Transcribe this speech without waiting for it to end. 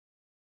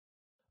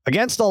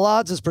Against All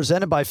Odds is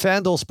presented by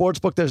FanDuel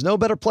Sportsbook. There's no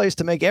better place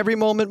to make every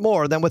moment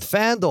more than with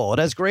FanDuel. It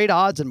has great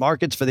odds and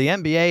markets for the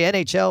NBA,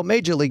 NHL,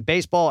 Major League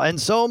Baseball,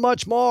 and so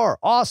much more.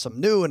 Awesome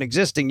new and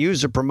existing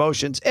user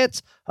promotions.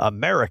 It's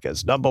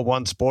America's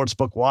 #1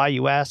 sportsbook. Why,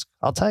 you ask?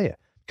 I'll tell you.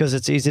 Because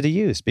it's easy to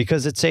use,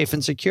 because it's safe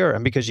and secure,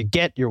 and because you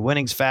get your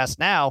winnings fast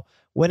now.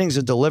 Winnings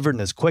are delivered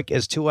in as quick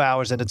as 2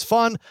 hours, and it's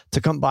fun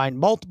to combine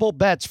multiple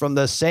bets from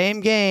the same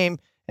game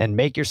and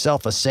make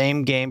yourself a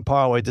same-game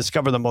parlay.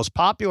 Discover the most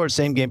popular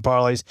same-game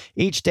parlays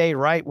each day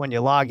right when you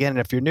log in. And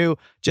if you're new,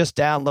 just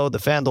download the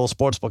FanDuel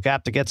Sportsbook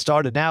app to get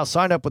started now.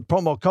 Sign up with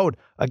promo code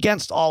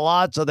Against All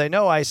Odds so they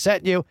know I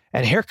sent you.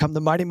 And here come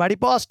the mighty, mighty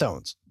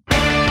Bosstones.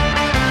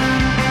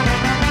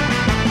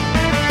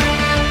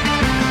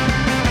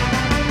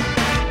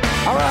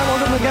 All right,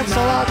 welcome to Against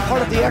All Odds,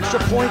 part of the Extra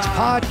Points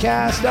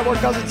Podcast Network.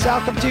 Cousin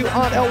Sal coming to you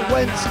on a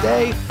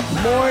Wednesday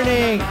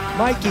morning.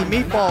 Mikey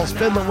Meatballs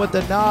fiddling with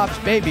the knobs.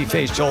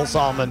 Babyface Joel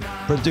Solomon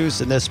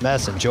producing this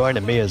mess. And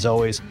joining me, as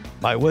always,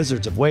 my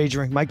wizards of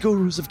wagering, my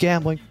gurus of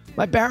gambling,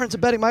 my barons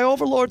of betting, my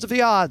overlords of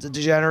the odds, a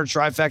degenerate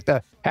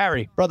trifecta,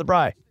 Harry, Brother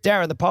Bry,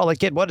 Darren, the Parlay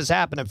Kid. What is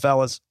happening,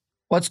 fellas?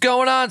 What's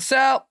going on,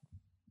 Sal?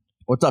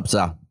 What's up,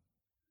 Sal?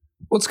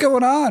 What's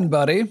going on,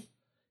 buddy?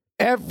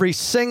 Every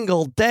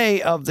single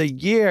day of the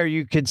year,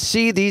 you could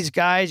see these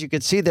guys. You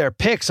could see their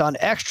picks on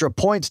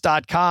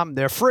extrapoints.com.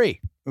 They're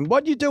free. And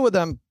what you do with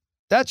them,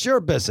 that's your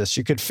business.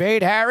 You could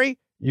fade Harry.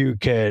 You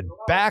could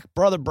back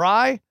Brother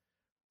Bry.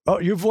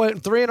 Oh, you've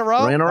went 3 in a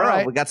row? 3 in a row.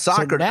 Right. We got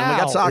soccer. So and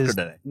we got soccer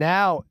today.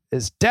 Now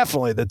is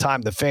definitely the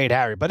time to fade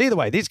Harry. But either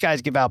way, these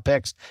guys give out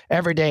picks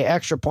every day,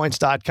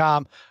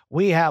 extrapoints.com.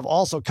 We have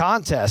also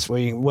contests where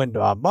you can win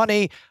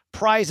money,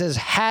 prizes,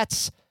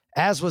 hats,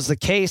 as was the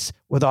case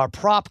with our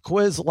prop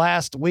quiz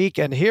last week.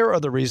 And here are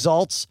the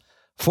results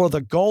for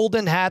the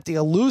golden hat, the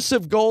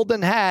elusive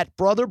golden hat.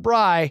 Brother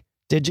Bry,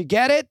 did you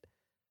get it?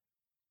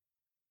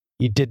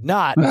 You did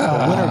not. The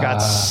winner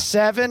got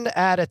 7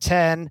 out of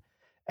 10,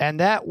 and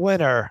that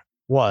winner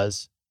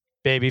was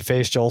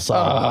Babyface Joel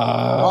Solomon.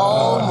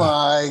 Oh,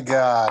 my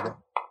God.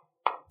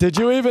 Did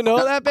you even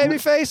know that,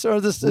 Babyface, or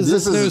is this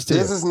news to you?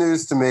 This is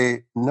news to me.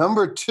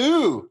 Number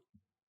 2.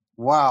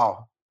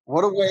 Wow.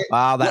 What a way!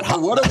 Wow, that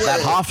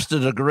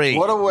Hofstra degree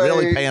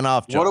really paying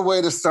off, Joe. What a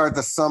way to start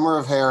the summer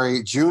of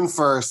Harry, June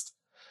 1st.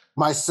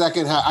 My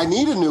second hat. I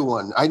need a new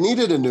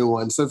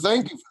one. So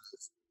thank you for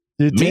this.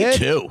 You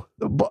did? Me too.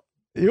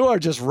 You are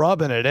just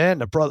rubbing it in.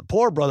 The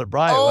poor Brother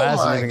Brian who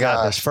hasn't even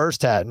got this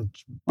first hat. And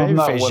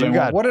Babyface, you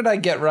got. What did I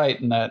get right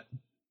in that?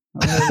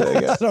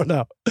 I don't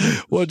know.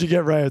 What did you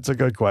get right? It's a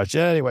good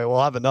question. Anyway,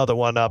 we'll have another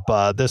one up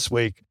this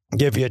week.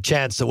 Give you a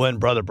chance to win,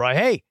 Brother Brian.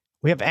 Hey.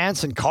 We have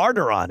Anson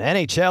Carter on,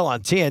 NHL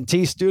on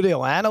TNT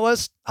studio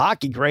analyst,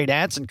 hockey great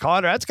Anson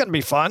Carter. That's going to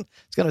be fun.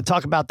 He's going to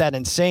talk about that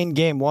insane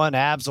Game 1,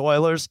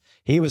 Avs-Oilers.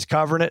 He was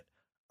covering it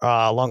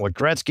along with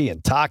Gretzky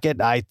and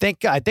Tocchet. I think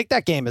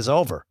that game is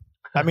over.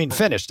 I mean,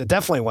 finished. It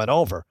definitely went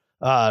over.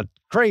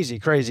 Crazy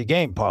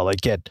game, Parlay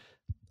Kid.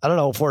 I don't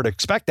know if we're to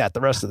expect that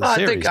the rest of the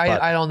series.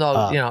 I don't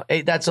know.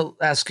 That's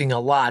asking a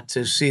lot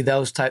to see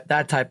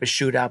that type of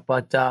shootout.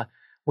 But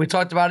we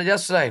talked about it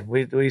yesterday.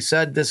 We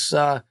said this.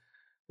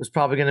 Was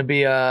probably going to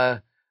be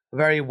a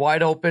very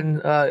wide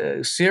open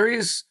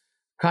series.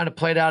 Kind of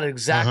played out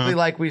exactly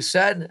like we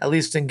said, at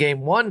least in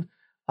Game 1.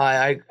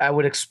 I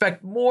would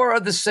expect more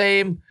of the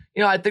same.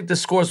 I think the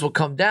scores will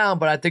come down,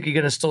 but I think you're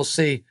going to still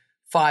see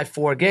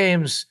 5-4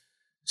 games,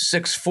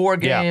 6-4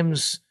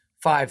 games,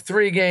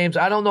 5-3 games.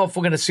 I don't know if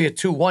we're going to see a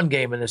 2-1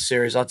 game in this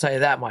series. I'll tell you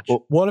that much.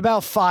 Well, what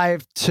about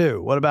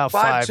 5-2? What about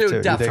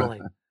 5-2?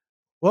 Definitely.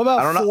 What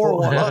about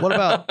 4-1? What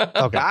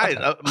about guys?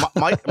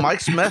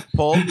 Mike Smith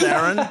pulled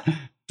Darren.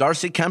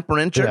 Darcy Kemper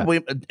injured.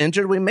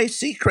 Yeah. We may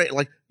see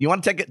you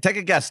want to take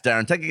a guess,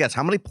 Darren? Take a guess.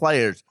 How many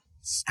players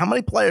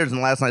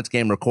in last night's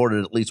game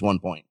recorded at least 1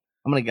 point?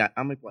 How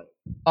many players?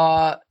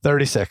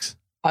 36.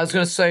 I was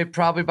going to say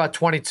probably about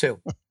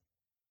 22.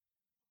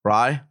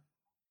 Bry?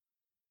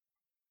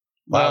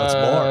 Wow, it's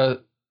more.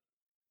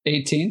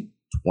 18.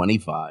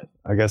 25.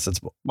 I guess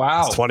it's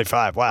wow. It's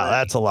 25. Wow,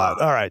 that's a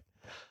lot. All right.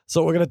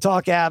 So we're going to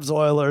talk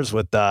Avs-Oilers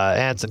with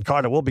Anson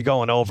Carter. We'll be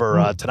going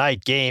over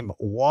tonight, Game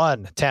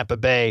 1, Tampa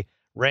Bay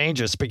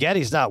Rangers.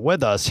 Spaghetti's not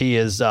with us. He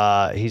is.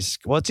 He's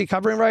what's he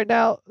covering right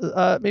now?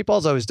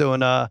 Meatballs. He's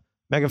doing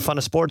making fun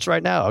of sports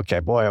right now. Okay,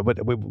 boy,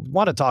 we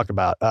want to talk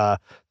about.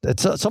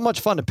 It's so much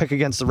fun to pick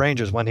against the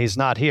Rangers when he's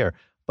not here,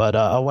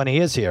 but when he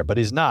is here, but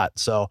he's not.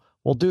 So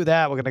we'll do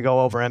that. We're going to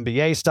go over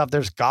NBA stuff.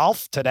 There's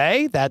golf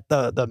today. That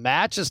the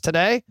match is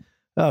today.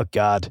 Oh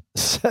God,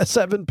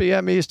 7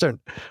 p.m. Eastern.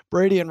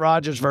 Brady and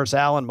Rodgers versus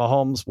Allen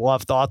Mahomes. We'll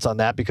have thoughts on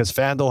that because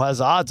FanDuel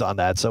has odds on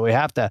that, so we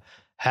have to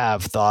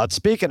have thoughts.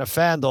 Speaking of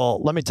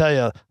FanDuel, let me tell you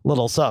a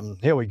little something.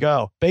 Here we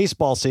go.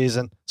 Baseball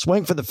season.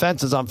 Swing for the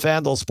fences on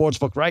FanDuel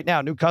Sportsbook. Right now,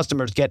 new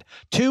customers get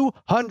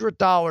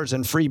 $200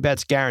 in free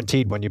bets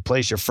guaranteed when you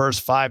place your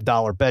first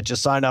 $5 bet.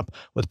 Just sign up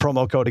with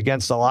promo code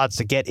Against All Odds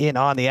to get in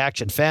on the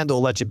action.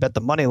 FanDuel lets you bet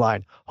the money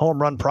line, home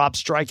run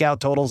props, strikeout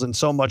totals, and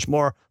so much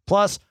more.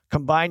 Plus,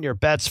 Combine your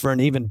bets for an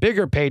even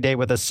bigger payday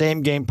with a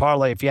same-game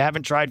parlay. If you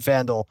haven't tried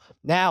FanDuel,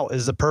 now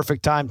is the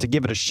perfect time to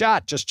give it a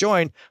shot. Just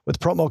join with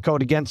promo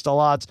code Against All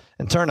Odds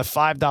and turn a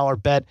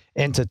 $5 bet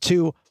into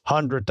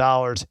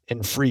 $200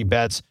 in free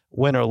bets,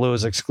 win or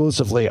lose,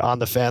 exclusively on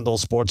the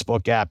FanDuel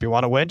Sportsbook app. You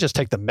want to win? Just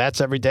take the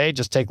Mets every day.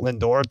 Just take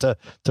Lindor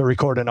to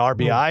record an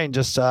RBI and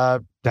just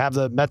have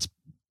the Mets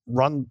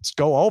runs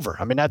go over.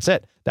 I mean, that's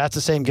it. That's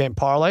the same game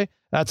parlay.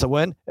 That's a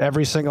win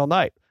every single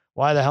night.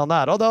 Why the hell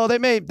not? Although they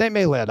may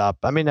let up.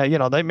 I mean,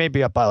 they may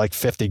be up by like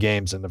 50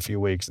 games in a few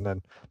weeks, and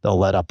then they'll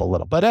let up a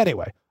little. But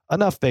anyway,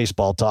 enough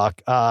baseball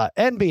talk.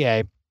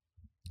 NBA.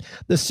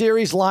 The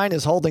series line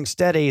is holding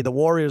steady. The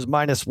Warriors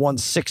minus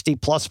 160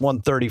 plus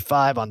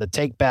 135 on the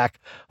take back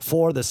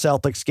for the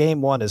Celtics.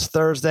 Game 1 is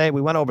Thursday.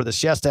 We went over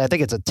this yesterday. I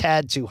think it's a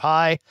tad too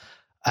high.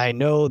 I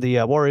know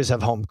the Warriors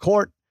have home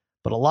court,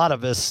 but a lot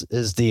of this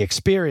is the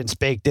experience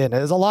baked in.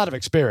 There's a lot of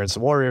experience.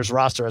 The Warriors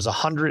roster has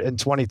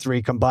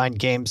 123 combined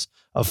games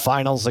of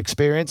finals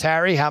experience.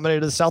 Harry, how many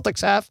do the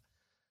Celtics have?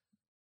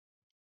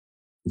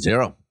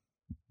 0.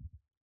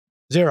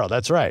 0.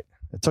 That's right.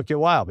 It took you a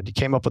while, but you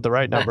came up with the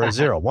right number of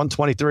 0,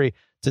 123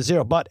 to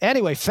 0. But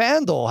anyway,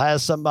 FanDuel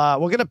has some.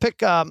 We're gonna pick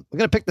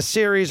the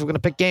series. We're gonna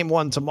pick Game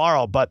 1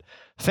 tomorrow. But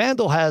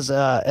FanDuel has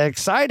an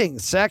exciting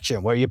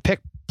section where you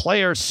pick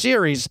player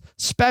series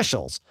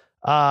specials.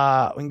 We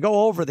can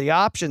go over the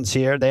options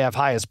here. They have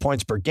highest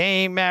points per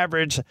game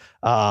average,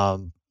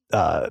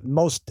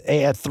 most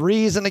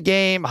threes in the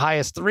game,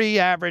 highest 3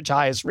 average,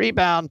 highest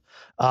rebound,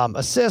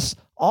 assists.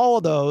 All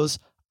of those.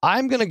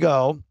 I'm gonna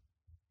go.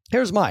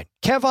 Here's mine.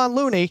 Kevon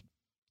Looney.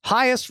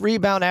 Highest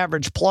rebound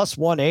average plus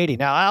 180.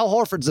 Now, Al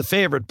Horford's the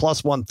favorite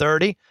plus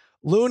 130.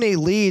 Looney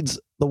leads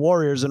the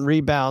Warriors in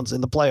rebounds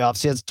in the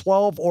playoffs. He has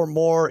 12 or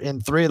more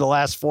in 3 of the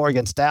last 4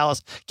 against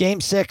Dallas.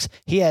 Game 6,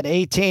 he had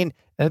 18.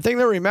 And the thing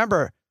to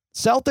remember,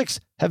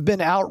 Celtics have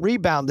been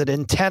out-rebounded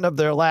in 10 of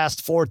their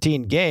last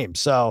 14 games.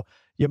 So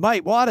you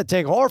might want to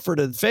take Horford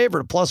as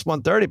favorite plus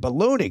 130, but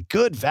Looney,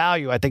 good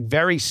value. I think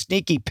very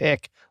sneaky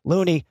pick.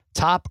 Looney,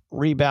 top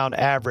rebound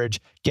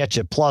average, get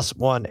you plus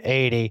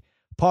 180.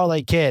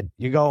 Parlay Kid,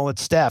 you're going with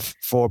Steph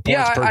for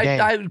points per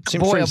game.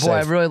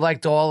 I really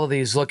liked all of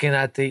these looking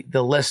at the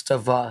list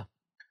of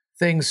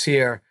things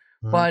here.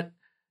 Mm-hmm. But,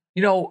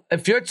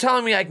 if you're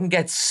telling me I can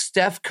get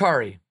Steph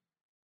Curry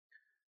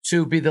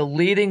to be the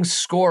leading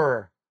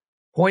scorer,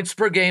 points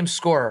per game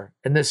scorer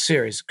in this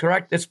series,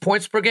 correct? It's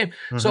points per game.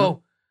 Mm-hmm.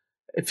 So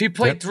if he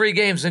played 3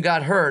 games and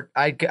got hurt,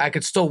 I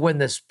could still win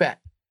this bet.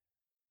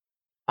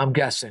 I'm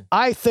guessing.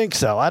 I think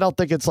so. I don't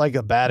think it's like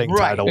a batting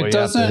title where you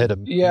have to hit a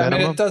minimum. I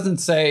mean, it doesn't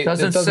say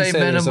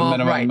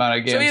minimum right. amount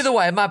of games. So either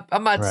way,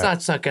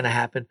 it's not going to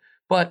happen.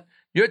 But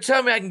you're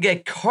telling me I can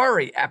get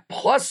Curry at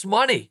plus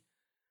money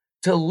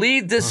to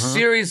lead this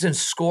series in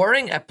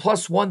scoring at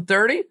plus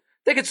 130? I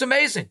think it's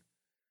amazing.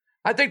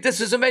 I think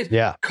this is amazing.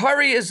 Yeah.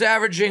 Curry is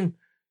averaging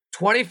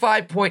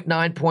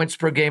 25.9 points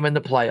per game in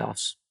the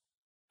playoffs.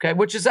 Okay,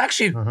 which is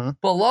actually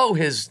below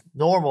his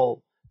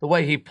normal, the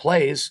way he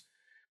plays.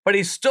 But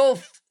he's still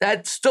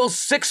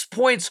 6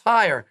 points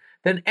higher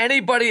than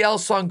anybody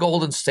else on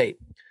Golden State.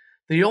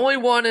 The only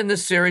one in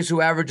this series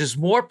who averages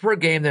more per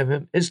game than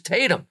him is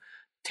Tatum.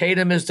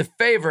 Tatum is the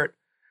favorite.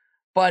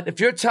 But if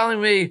you're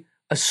telling me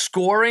a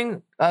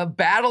scoring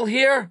battle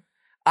here,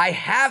 I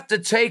have to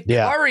take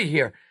Curry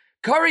here.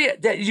 Curry,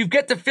 you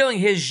get the feeling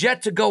he has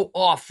yet to go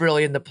off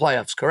really in the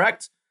playoffs,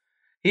 correct?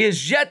 He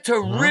is yet to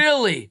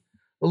really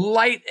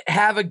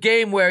have a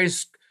game where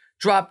he's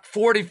dropped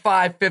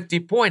 45, 50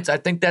 points. I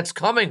think that's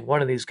coming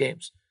one of these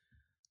games.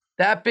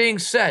 That being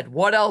said,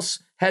 what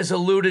else has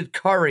eluded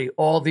Curry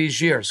all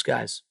these years,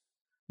 guys?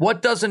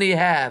 What doesn't he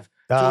have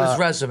to his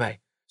resume?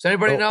 Does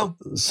anybody know?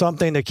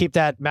 Something to keep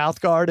that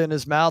mouth guard in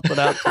his mouth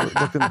without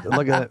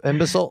looking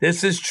imbecile?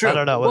 This is true. I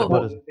don't know.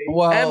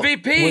 Well,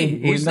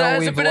 MVP. He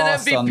hasn't been an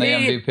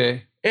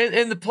MVP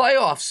in the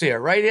playoffs here,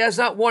 right? He has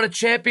not won a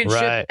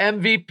championship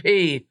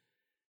MVP.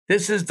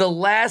 This is the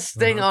last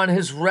thing on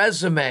his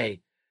resume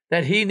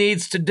that he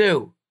needs to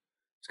do.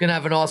 He's going to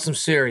have an awesome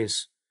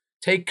series.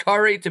 Take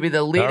Curry to be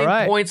the leading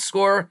point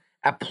scorer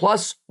at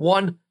plus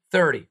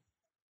 130.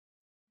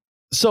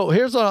 So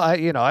here's what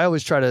I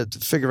always try to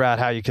figure out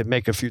how you could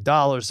make a few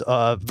dollars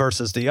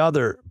versus the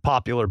other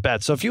popular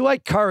bets. So if you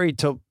like Curry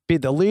to be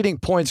the leading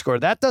point scorer,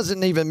 that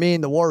doesn't even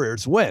mean the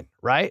Warriors win,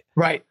 right?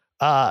 Right.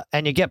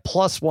 And you get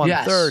plus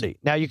 130. Yes.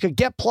 Now you could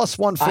get plus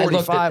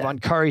 145 on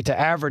Curry to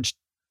average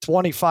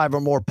 25 or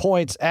more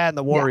points and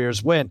the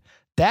Warriors win.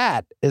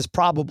 That is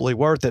probably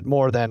worth it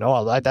more than,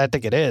 I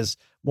think it is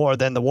more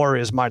than the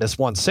Warriors minus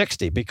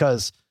 160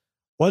 because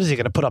what is he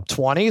going to put up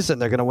 20s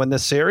and they're going to win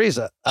this series?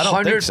 I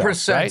don't think so.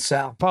 100%, right?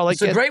 Sal. Probably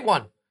it's a great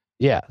one.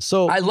 Yeah.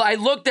 So I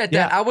looked at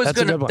that.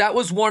 That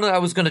was one I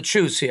was going to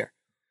choose here.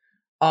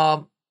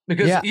 Because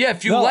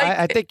if you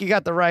I think you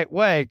got the right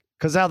way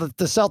because now that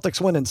the Celtics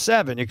win in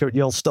 7,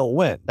 you'll still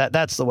win.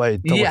 That's the way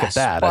to look at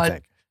that. I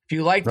think. If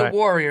you like the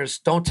Warriors,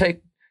 don't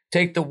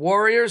take the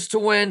Warriors to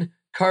win.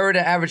 Curry to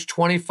average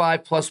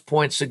 25 plus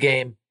points a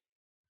game,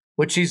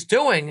 which he's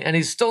doing, and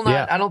he's still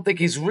not. I don't think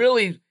he's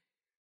really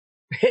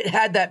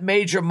had that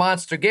major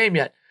monster game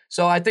yet.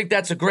 So I think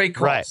that's a great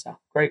call. Right. Sal.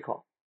 Great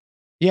call.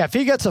 Yeah, if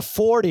he gets a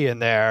 40 in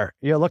there,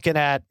 you're looking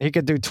at he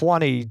could do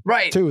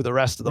 22 the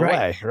rest of the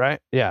way, right?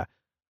 Yeah.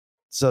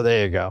 So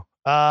there you go.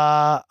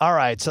 All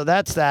right. So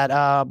that's that.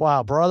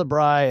 Wow, Brother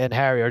Bry and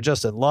Harry are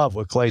just in love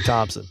with Klay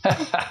Thompson.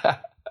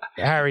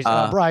 Harry's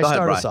Bry,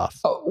 start us off.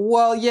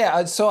 Well,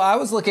 yeah. So I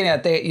was looking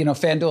at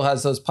FanDuel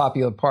has those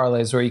popular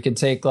parlays where you can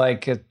take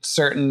like a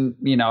certain,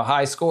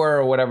 high score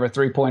or whatever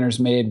 3-pointers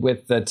made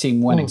with the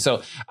team winning.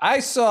 So I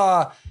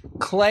saw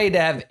Klay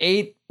to have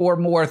 8 or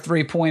more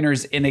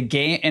 3-pointers in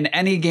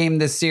any game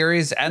this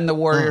series, and the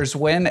Warriors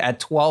win at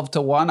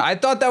 12-1. I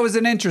thought that was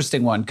an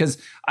interesting one because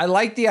I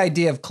like the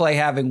idea of Klay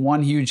having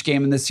one huge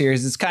game in this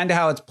series. It's kind of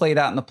how it's played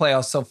out in the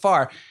playoffs so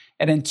far.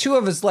 And in 2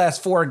 of his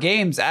last 4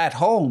 games at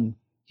home,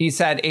 he's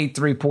had 8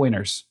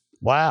 3-pointers.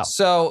 Wow.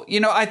 So,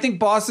 I think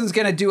Boston's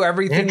going to do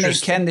everything they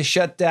can to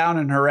shut down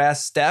and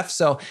harass Steph.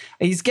 So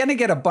he's going to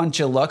get a bunch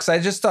of looks. I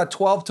just thought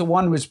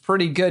 12-1 was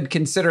pretty good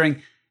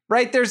considering,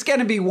 right? There's going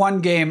to be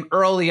one game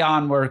early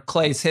on where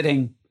Klay's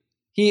hitting.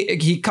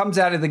 He comes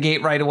out of the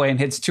gate right away and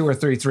hits 2 or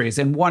 3 threes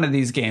in one of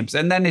these games.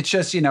 And then it's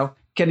just,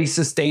 can he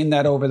sustain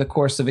that over the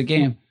course of a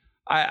game?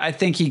 I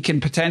think he can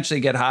potentially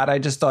get hot. I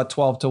just thought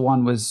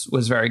 12-1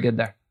 was very good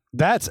there.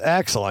 That's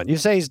excellent. You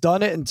say he's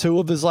done it in 2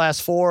 of his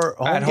last 4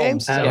 home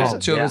games? At home.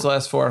 2 of his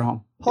last 4 at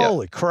home.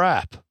 Holy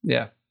crap.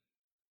 Yeah.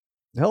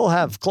 He'll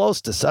have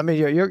close to, I mean,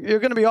 you're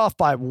going to be off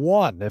by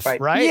 1,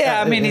 right?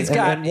 Yeah, I mean, he's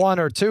got in 1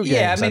 or 2 games.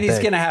 Yeah, I mean, he's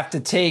going to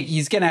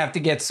have to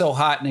get so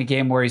hot in a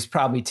game where he's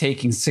probably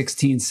taking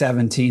 16,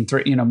 17,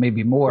 3,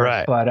 maybe more.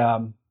 Right. But I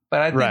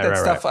think that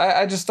stuff,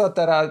 I just thought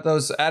that out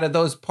of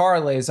those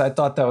parlays, I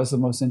thought that was the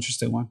most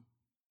interesting one.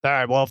 All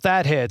right. Well, if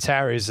that hits,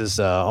 Harry's is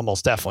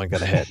almost definitely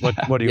going to hit. What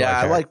do you like? Yeah,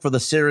 Harry? I like for the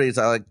series,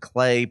 I like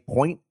Klay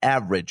point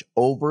average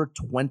over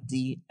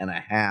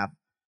 20.5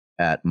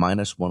 at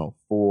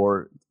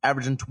 -104,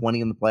 averaging 20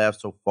 in the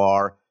playoffs so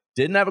far.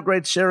 Didn't have a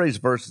great series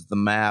versus the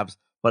Mavs,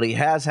 but he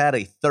has had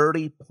a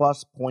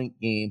 30-plus point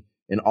game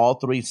in all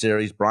 3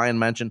 series. Brian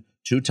mentioned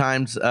 2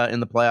 times in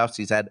the playoffs,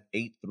 he's had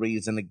 8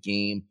 threes in a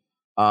game.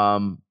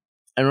 And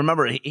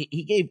remember,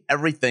 he gave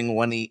everything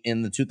when he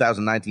in the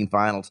 2019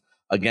 finals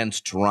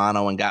against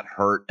Toronto and got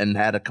hurt and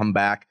had to come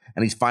back.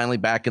 And he's finally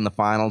back in the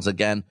finals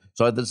again.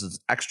 So this is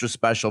extra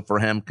special for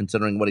him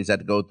considering what he's had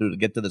to go through to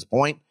get to this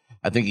point.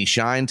 I think he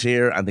shines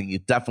here. I think he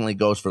definitely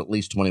goes for at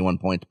least 21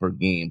 points per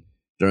game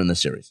during the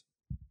series.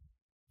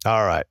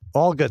 All right.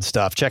 All good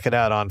stuff. Check it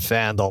out on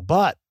FanDuel.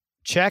 But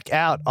check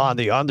out on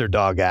the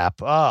Underdog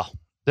app. Oh,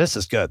 this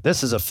is good.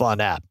 This is a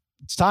fun app.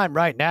 It's time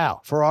right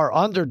now for our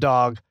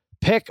Underdog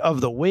pick of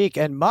the week,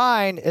 and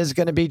mine is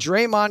going to be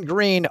Draymond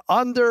Green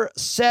under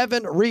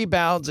 7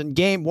 rebounds in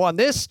game 1.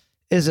 This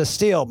is a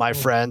steal, my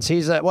friends.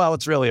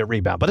 It's really a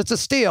rebound, but it's a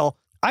steal.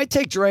 I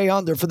take Dre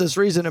under for this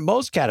reason in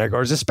most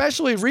categories,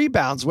 especially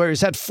rebounds, where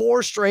he's had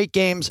 4 straight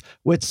games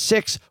with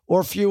 6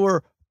 or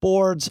fewer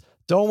boards.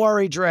 Don't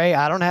worry, Dre.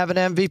 I don't have an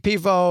MVP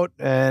vote,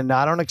 and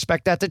I don't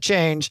expect that to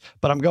change,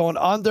 but I'm going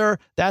under.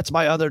 That's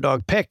my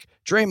Underdog pick.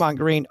 Draymond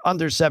Green,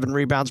 under 7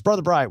 rebounds.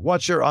 Brother Brian,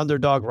 what's your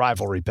Underdog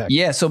rivalry pick?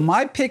 Yeah, so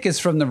my pick is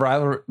from the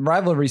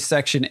rivalry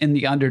section in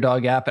the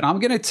Underdog app, and I'm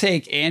going to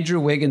take Andrew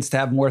Wiggins to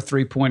have more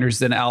 3-pointers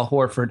than Al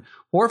Horford.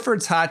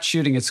 Horford's hot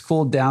shooting has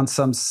cooled down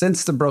some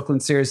since the Brooklyn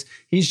series.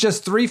 He's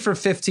just 3 for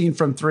 15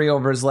 from 3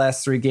 over his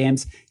last 3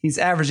 games. He's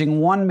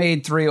averaging 1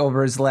 made 3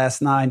 over his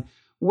last 9.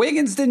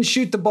 Wiggins didn't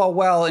shoot the ball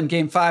well in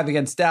Game 5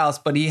 against Dallas,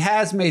 but he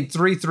has made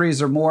 3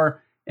 threes or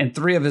more in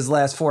 3 of his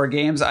last 4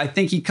 games. I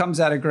think he comes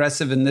out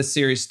aggressive in this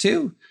series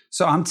too.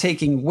 So I'm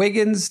taking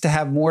Wiggins to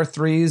have more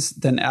 3s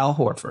than Al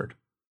Horford.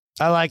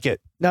 I like it.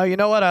 Now, you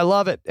know what? I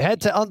love it. Head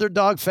to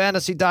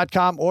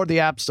UnderdogFantasy.com or the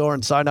App Store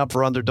and sign up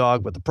for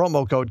Underdog with the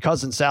promo code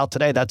CousinSal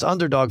today. That's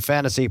Underdog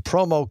Fantasy,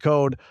 promo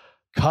code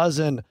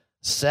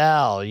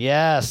CousinSal.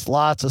 Yes,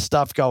 lots of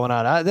stuff going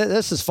on.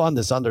 This is fun,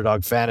 this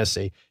Underdog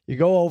Fantasy. You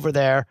go over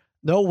there,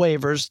 no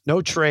waivers,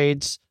 no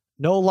trades,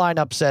 no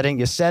lineup setting.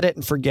 You set it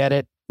and forget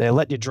it. They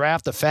let you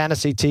draft a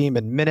fantasy team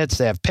in minutes.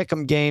 They have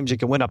pick'em games. You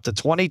can win up to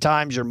 20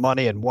 times your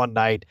money in one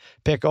night.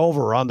 Pick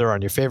over or under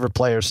on your favorite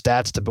players'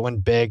 stats to win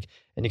big.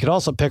 And you can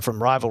also pick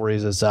from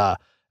rivalries,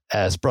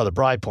 as Brother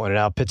Bride pointed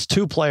out, pits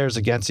 2 players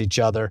against each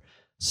other.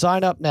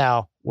 Sign up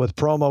now with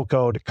promo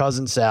code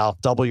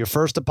CousinSal. Double your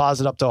first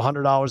deposit up to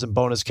 $100 in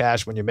bonus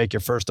cash when you make your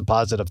first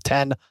deposit of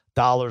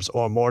 $10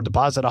 or more.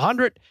 Deposit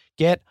 $100,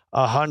 get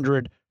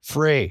 $100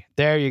 free.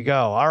 There you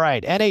go. All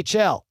right,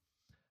 NHL.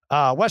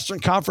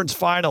 Western Conference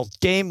Finals,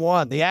 Game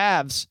 1. The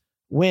Avs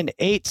win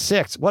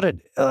 8-6. What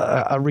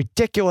a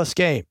ridiculous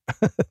game.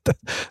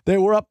 They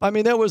were up. I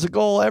mean, there was a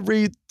goal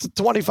every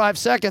 25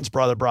 seconds,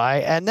 Brother Bry.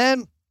 And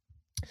then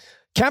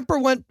Kemper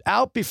went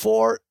out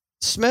before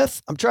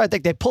Smith. I'm trying to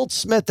think. They pulled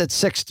Smith at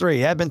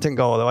 6'3". Edmonton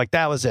goal. They're like,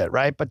 that was it,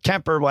 right? But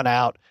Kemper went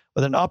out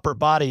with an upper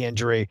body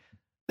injury.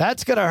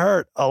 That's going to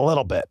hurt a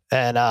little bit.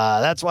 And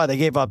that's why they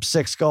gave up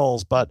 6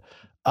 goals. But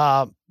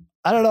I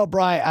don't know,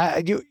 Brian.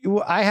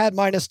 I had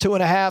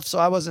 -2.5, so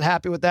I wasn't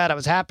happy with that. I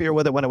was happier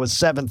with it when it was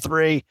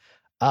 7-3.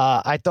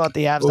 I thought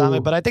the Avs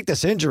dominated, but I think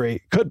this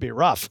injury could be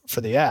rough for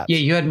the Avs. Yeah,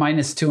 you had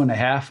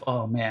 -2.5.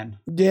 Oh man.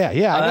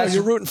 Yeah. I know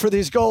you're rooting for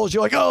these goals.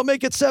 You're like, oh,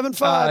 make it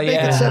 7-5, make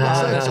it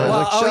 7-6.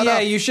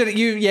 Well, you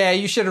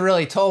should have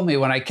really told me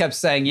when I kept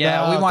saying, we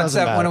want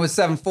 7 when it was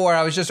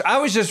 7-4. I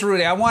was just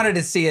rooting. I wanted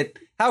to see it.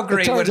 How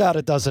great! It turns out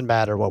it doesn't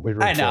matter what we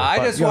root for. I know. I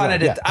just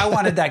wanted it. I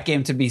wanted that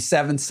game to be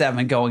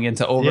 7-7 going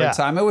into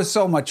overtime. It was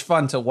so much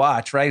fun to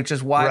watch, right?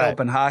 Just wide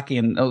open hockey,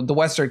 and the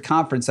Western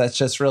Conference.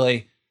 That's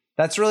really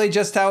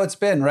just how it's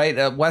been,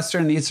 right?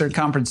 Western and Eastern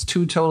Conference,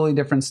 two totally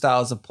different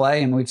styles of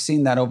play, and we've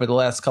seen that over the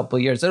last couple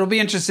of years. It'll be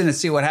interesting to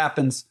see what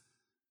happens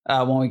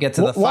when we get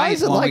to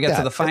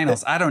the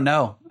finals. I don't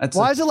know.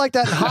 Why is it like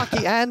that in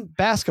hockey and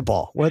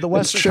basketball, where the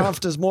Western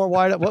Conference is more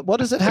wide? What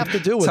does it have to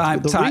do with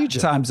the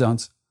region? Time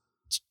zones.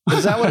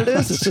 Is that what it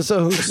is? It's just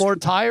who's more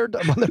tired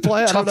when they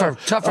play? Tougher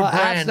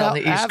brand on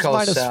the East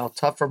Coast, Sal.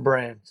 Tougher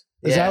brand.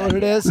 Is that what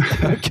it is?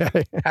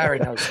 Okay. Harry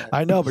knows that.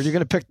 I know, but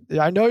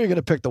I know you're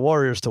gonna pick the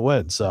Warriors to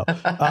win. So,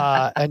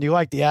 and you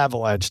like the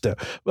Avalanche too.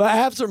 But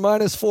Avs are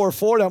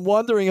 -440. I'm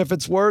wondering if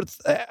it's worth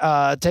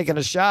taking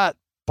a shot,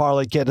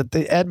 Parlay Kid, at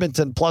the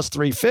Edmonton plus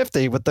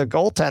 350 with the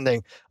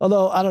goaltending.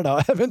 Although I don't know,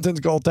 Edmonton's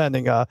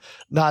goaltending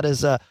not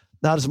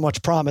as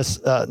much promise,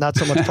 not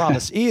so much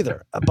promise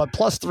either. But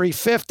plus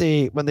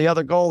 350 when the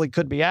other goalie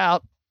could be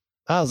out.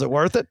 Is it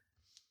worth it?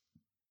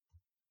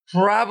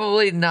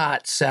 Probably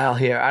not, Sal,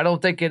 here. I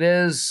don't think it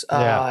is.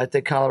 I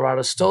think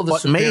Colorado's still the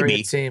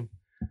superior team.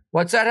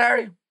 What's that,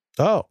 Harry?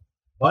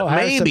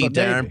 Maybe,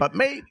 Darren, but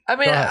maybe. I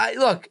mean,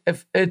 look,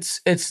 if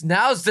it's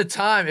now's the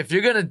time. If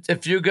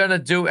you're gonna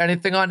do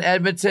anything on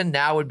Edmonton,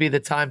 now would be the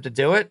time to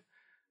do it.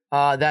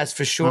 That's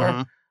for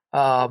sure.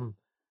 Mm-hmm.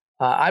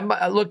 I'm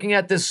looking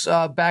at this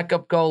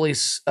backup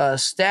goalie's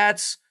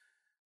stats.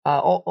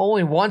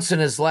 Only once in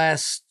his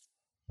last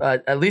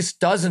at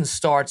least dozen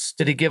starts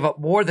did he give up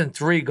more than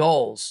 3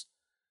 goals.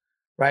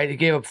 Right, he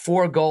gave up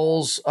 4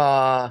 goals,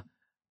 a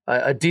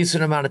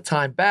decent amount of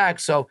time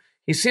back. So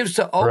he seems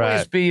to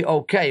always be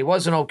okay. He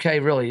wasn't okay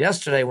really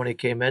yesterday when he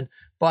came in,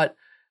 but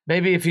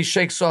maybe if he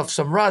shakes off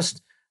some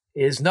rust,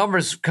 his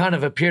numbers kind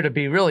of appear to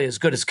be really as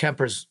good as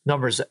Kemper's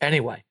numbers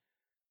anyway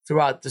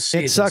throughout the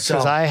season. It sucks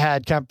because I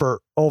had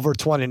Kemper over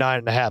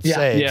 29.5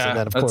 saves, and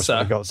then of course when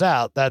it goes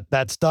out,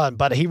 that's done.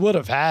 But he would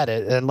have had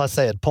it unless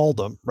they had pulled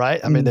him,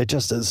 right? I mean, they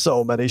just had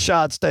so many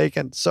shots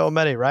taken, so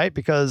many, right?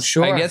 Because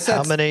I guess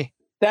how many?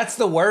 That's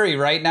the worry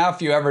right now.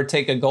 If you ever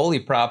take a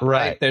goalie prop,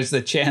 right, there's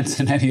the chance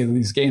in any of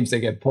these games they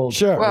get pulled.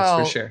 Sure, well,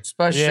 for sure.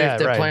 Especially if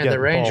they're playing the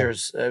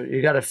Rangers.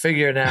 You got to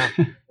figure now.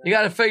 You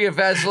got to figure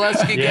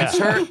Vasilevsky gets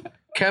hurt.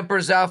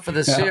 Kemper's out for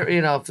the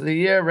for the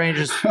year.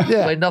 Rangers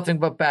play nothing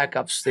but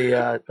backups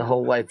the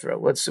whole way through.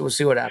 We'll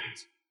see what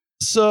happens.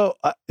 So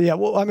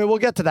we'll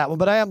get to that one,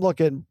 but I am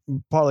looking,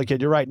 Parlay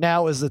Kid. You're right.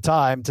 Now is the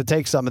time to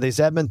take some of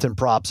these Edmonton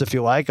props if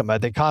you like them. I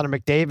think Connor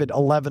McDavid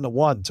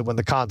 11-1 to win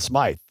the Conn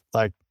Smythe.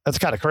 Like that's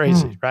kind of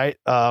crazy, right?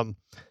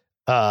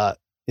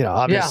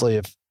 Obviously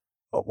if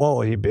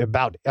he'd be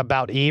about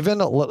even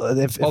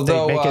if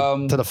they make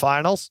it to the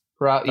finals.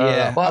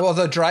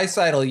 Although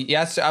Draisaitl,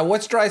 yes.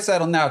 What's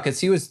Draisaitl now?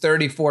 Because he was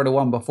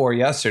 34-1 before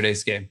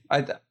yesterday's game.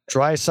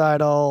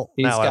 Draisaitl.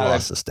 Now I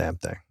lost this damn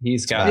thing.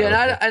 He's got it.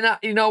 And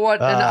you know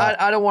what? And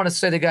I don't want to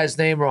say the guy's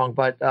name wrong,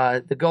 but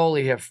the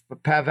goalie here,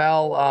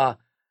 Pavel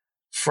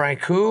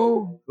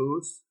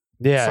Francouz.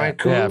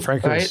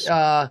 Francouz. Right?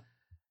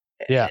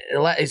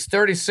 He's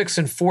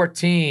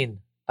 36-14.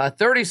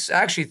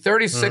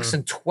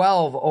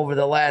 36-12 over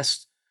the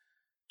last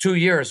 2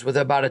 years with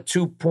about a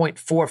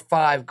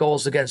 2.45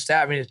 goals against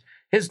average. I mean,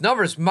 his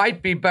numbers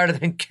might be better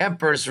than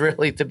Kemper's,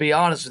 really, to be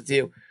honest with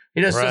you. He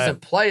just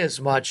doesn't play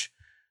as much,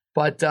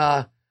 but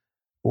he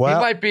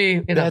might be,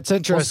 that's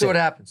interesting. We'll see what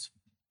happens.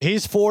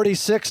 He's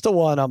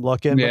 46-1, I'm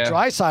looking, but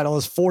Draisaitl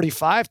is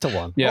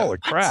 45-1. Yeah. Holy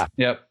crap.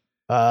 Yep.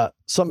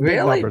 Some big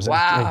numbers.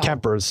 Wow. And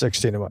Kemper is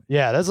 16-1.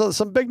 Yeah, there's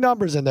some big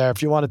numbers in there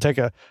if you want to take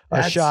a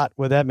shot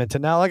with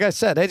Edmonton. Now, like I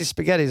said, Eddie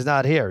Spaghetti's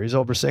not here. He's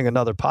overseeing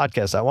another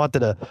podcast. I wanted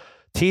to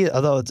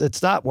although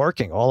it's not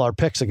working, all our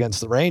picks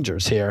against the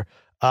Rangers here.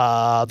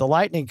 The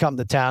Lightning come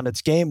to town.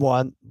 It's game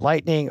 1.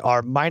 Lightning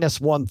are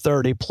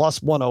 -130,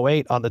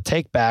 +108 on the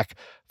take back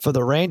for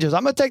the Rangers.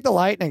 I'm going to take the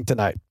Lightning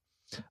tonight.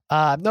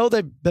 I know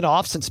they've been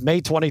off since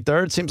May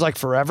 23rd. Seems like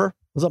forever.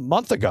 It was a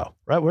month ago,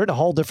 right? We're in a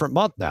whole different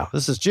month now.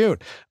 This is June.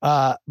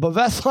 But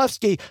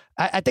Vasilevsky,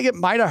 I think it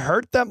might have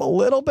hurt them a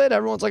little bit.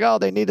 Everyone's like, oh,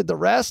 they needed the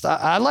rest.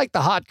 I like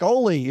the hot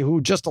goalie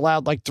who just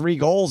allowed like 3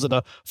 goals in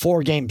a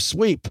 4-game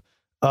sweep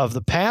of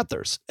the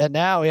Panthers. And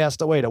now he has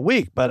to wait a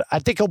week. But I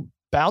think he'll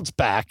bounce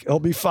back. He'll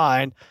be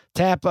fine.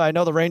 Tampa, I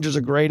know the Rangers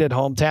are great at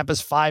home.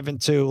 Tampa's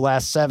 5-2,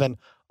 last 7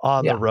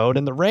 on the road.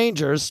 And the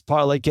Rangers,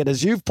 Parlay Kid,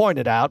 as you've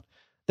pointed out,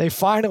 they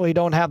finally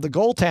don't have the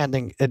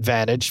goaltending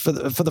advantage for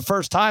the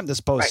first time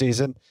this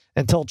postseason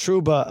until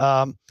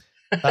Trouba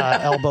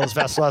elbows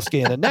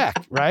Vasilevsky in the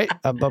neck, right?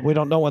 But we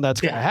don't know when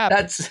that's going to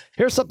happen.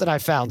 Here's something I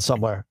found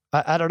somewhere.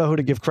 I don't know who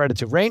to give credit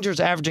to. Rangers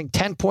averaging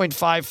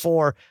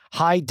 10.54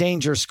 high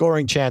danger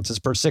scoring chances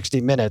per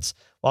 60 minutes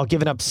while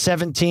giving up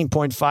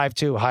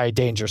 17.52 high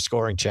danger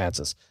scoring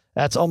chances.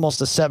 That's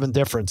almost a 7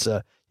 difference.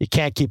 You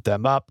can't keep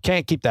them up.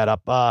 Can't keep that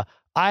up. I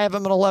have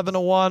them at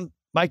 11-1.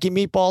 Mikey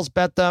Meatballs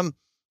bet them.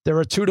 They're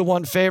a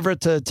 2-1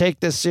 favorite to take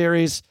this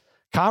series.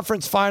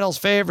 Conference finals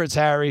favorites,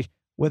 Harry,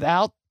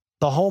 without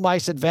the home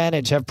ice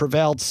advantage, have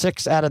prevailed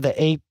 6 out of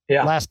the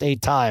last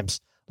 8 times.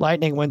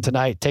 Lightning win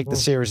tonight. Take the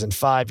series in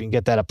 5. You can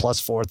get that at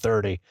plus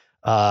 430.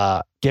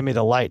 Give me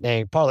the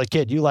Lightning. Parlay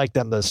Kid, you like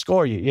them to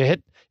score. You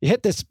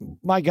hit this.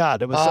 My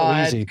God, it was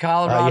so easy.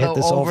 Colorado you hit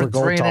this over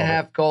goal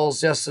 3.5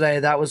 goals yesterday.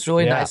 That was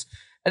really nice,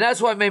 and that's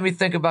what made me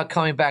think about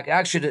coming back.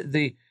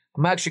 Actually,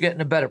 I'm actually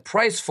getting a better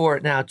price for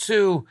it now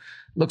too.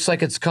 Looks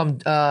like it's come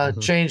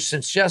changed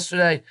since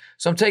yesterday.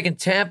 So I'm taking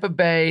Tampa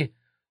Bay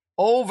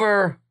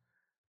over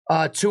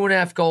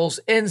 2.5 goals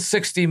in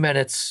 60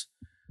 minutes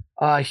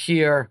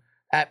here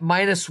at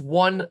minus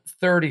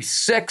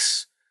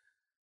 136.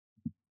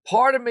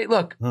 Part of me,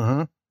 look,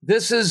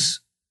 this is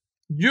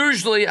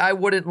usually I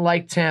wouldn't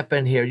like Tampa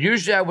in here.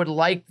 Usually I would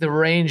like the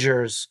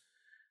Rangers,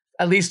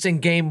 at least in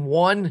game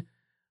 1,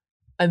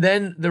 and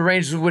then the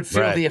Rangers would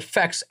feel the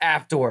effects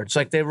afterwards.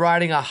 Like they're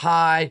riding a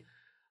high.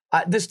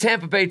 This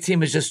Tampa Bay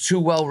team is just too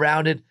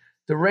well-rounded.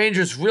 The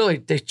Rangers really,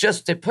 they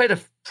played a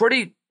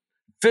pretty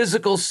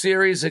physical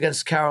series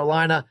against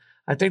Carolina.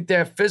 I think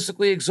they're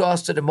physically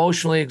exhausted,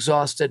 emotionally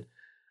exhausted.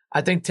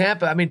 I think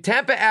Tampa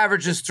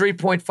averages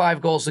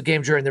 3.5 goals a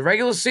game during the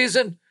regular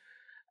season.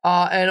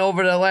 And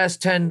over the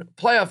last 10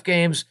 playoff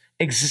games,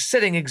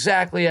 sitting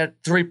exactly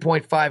at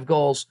 3.5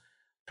 goals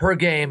per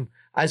game.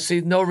 I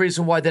see no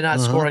reason why they're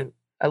not scoring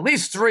at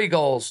least 3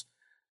 goals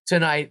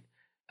tonight.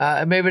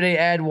 Maybe they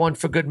add one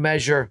for good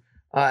measure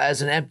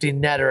as an empty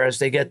netter as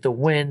they get the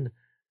win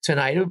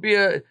tonight. It would be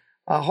a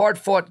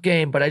hard-fought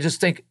game, but I just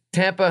think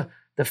Tampa,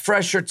 the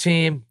fresher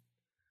team,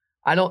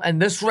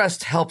 and this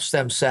rest helps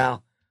them,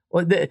 Sal.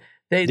 Well,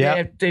 they've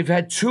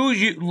had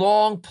 2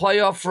 long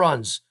playoff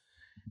runs,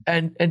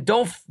 and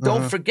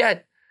don't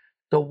forget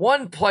the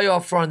one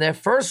playoff run. Their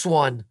first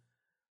one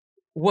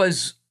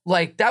was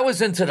that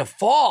was into the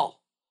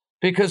fall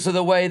because of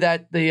the way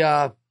that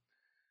the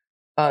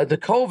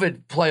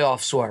COVID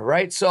playoffs were,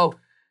 right? So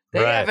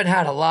they haven't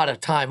had a lot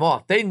of time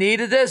off. They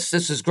needed this.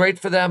 This is great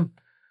for them.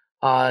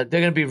 They're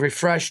going to be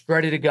refreshed,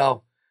 ready to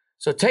go.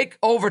 So take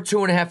over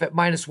 2.5 at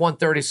minus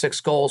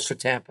 136 goals for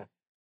Tampa.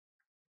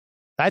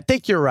 I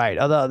think you're right.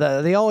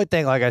 Although the only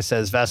thing, like I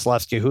said, is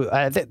Vasilevsky, who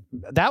I think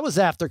that was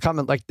after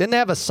coming, didn't they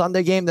have a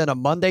Sunday game, then a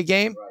Monday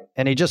game? Right.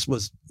 And he just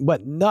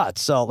went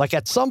nuts. So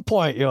at some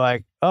point you're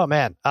like, oh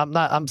man,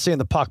 I'm seeing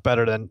the puck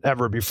better than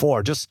ever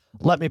before. Just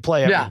let me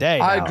play every day.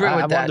 I agree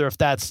with that. I wonder if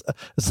that's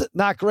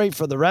not great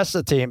for the rest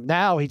of the team.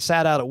 Now he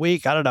sat out a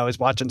week. I don't know. He's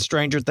watching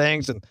Stranger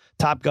Things and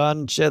Top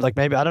Gun and shit.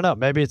 Maybe, I don't know.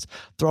 Maybe it's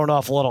thrown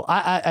off a little.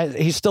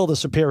 He's still the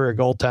superior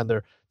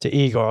goaltender to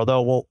Igor,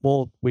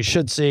 although we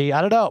should see,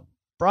 I don't know.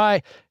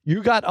 Bri,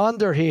 you got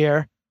under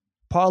here.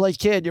 Parlay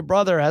Kid, your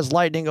brother has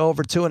Lightning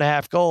over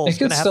 2.5 goals. It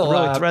could still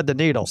really thread the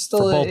needle for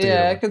both of you.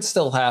 Yeah, it could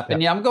still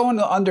happen. Yeah, I'm going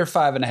to under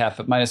 5.5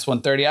 at minus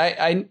 130.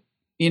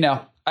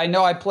 I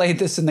know I played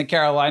this in the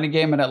Carolina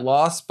game and it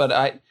lost, but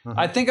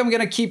I think I'm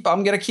gonna keep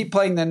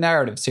playing the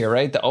narratives here,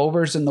 right? The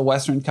overs in the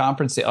Western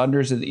Conference, the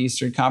unders in the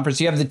Eastern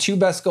Conference. You have the 2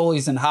 best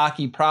goalies in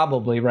hockey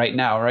probably right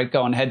now, right?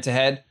 Going head to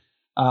head.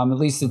 At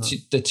least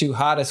the 2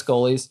 hottest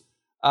goalies.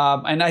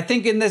 And I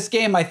think in this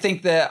game, I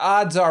think the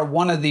odds are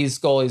one of these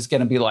goalies going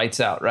to be lights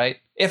out, right?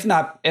 If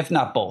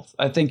not both.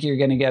 I think you're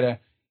going to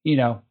get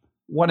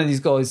one of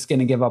these goalies is going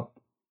to give up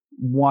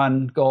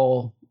 1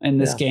 goal in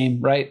this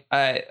game, right?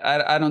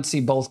 I don't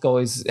see both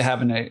goalies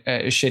having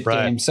a shit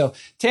game. So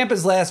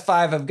Tampa's last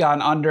 5 have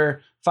gone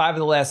under. 5 of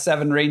the last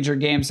 7 Ranger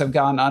games have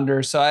gone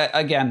under. So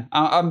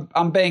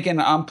I'm banking.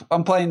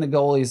 I'm playing the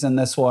goalies in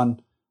this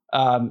one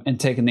and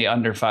taking the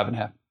under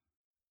 5.5.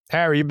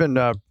 Harry, you've been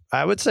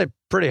I would say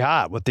pretty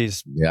hot with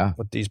these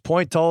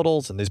point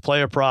totals and these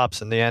player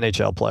props in the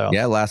NHL playoffs.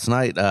 Yeah, last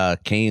night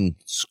Kane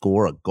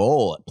scored a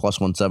goal at plus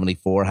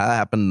 174. How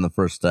happened in the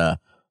first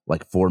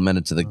 4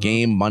 minutes of the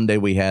game? Monday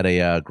we had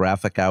a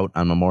graphic out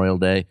on Memorial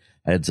Day.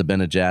 I had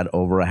Zibanejad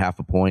over a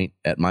 0.5 point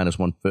at minus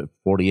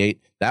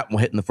 148. That will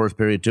hit in the first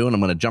period too, and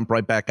I'm going to jump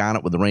right back on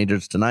it with the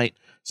Rangers tonight.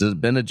 So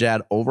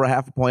Zibanejad over a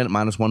 0.5 point at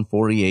minus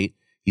 148.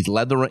 He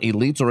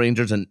leads the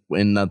Rangers in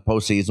the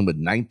postseason with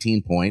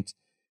 19 points.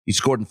 He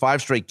scored in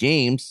 5 straight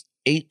games,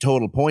 8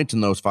 total points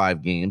in those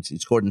 5 games. He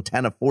scored in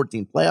 10 of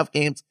 14 playoff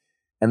games.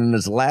 And in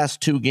his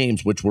last 2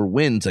 games, which were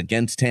wins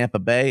against Tampa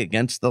Bay,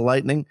 against the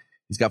Lightning,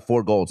 he's got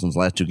 4 goals in his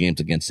last 2 games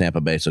against Tampa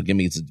Bay. So give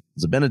me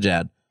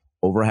Zibanejad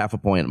over a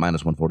 0.5 point at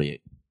minus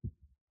 148.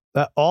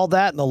 All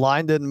that and the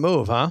line didn't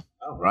move, huh?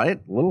 Oh, right.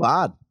 A little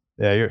odd.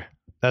 Yeah,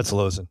 that's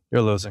losing.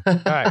 You're losing. All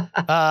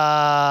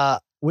right.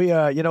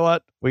 You know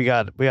what? We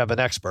have an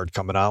expert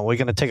coming on. We're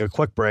going to take a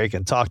quick break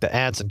and talk to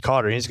Anson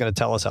Carter. He's going to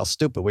tell us how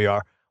stupid we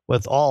are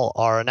with all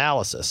our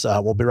analysis.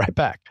 We'll be right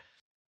back.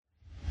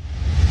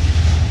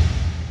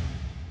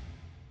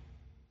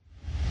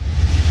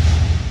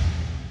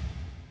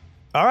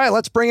 All right,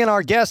 let's bring in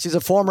our guest. He's a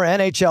former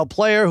NHL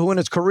player who in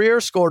his career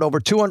scored over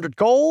 200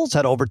 goals,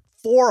 had over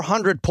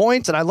 400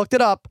 points, and I looked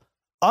it up,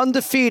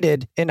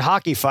 undefeated in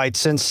hockey fights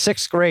since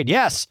 6th grade.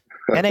 Yes,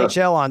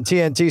 NHL on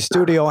TNT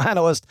studio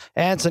analyst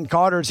Anson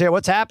Carter's here.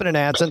 What's happening,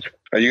 Anson?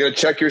 You got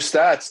to check your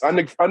stats.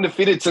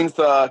 Undefeated since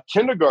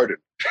kindergarten.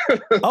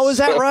 Oh, is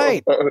that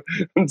right?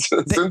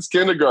 Since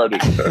kindergarten.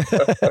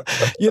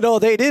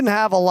 They didn't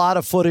have a lot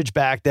of footage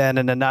back then.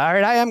 And then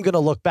I am going to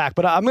look back,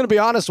 but I'm going to be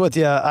honest with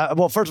you.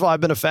 Well, first of all,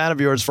 I've been a fan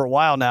of yours for a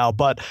while now,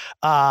 but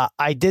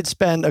I did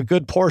spend a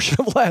good portion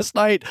of last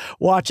night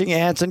watching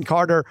Anson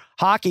Carter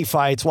hockey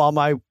fights while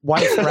my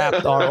wife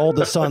wrapped our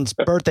oldest son's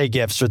birthday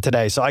gifts for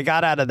today. So I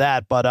got out of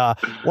that. But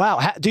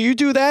wow, do you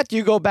do that? Do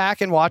you go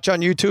back and watch on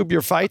YouTube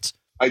your fights?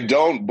 I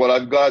don't, but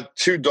I've got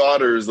 2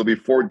 daughters. They'll be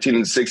 14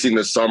 and 16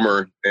 this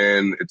summer.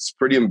 And it's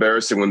pretty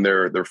embarrassing when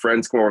their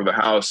friends come over to the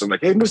house and like,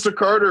 hey, Mr.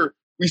 Carter,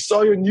 we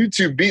saw you on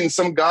YouTube beating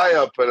some guy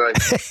up. And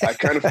I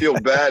kind of feel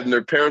bad. And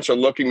their parents are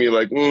looking at me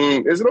like,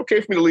 is it okay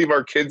for me to leave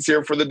our kids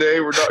here for the day?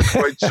 We're not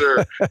quite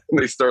sure. And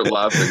they start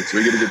laughing. So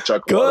we get a good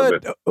chuckle out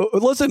of it.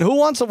 Listen, who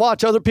wants to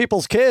watch other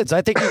people's kids?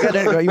 I think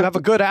you have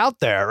a good out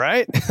there,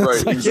 right?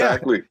 Right, like,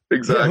 exactly.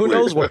 Yeah, who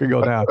knows what could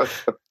go down?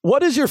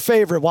 What is your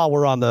favorite while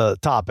we're on the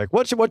topic?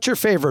 What's your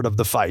favorite of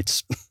the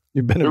fights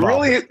you've been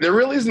involved? There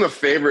really isn't a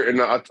favorite.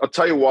 And I'll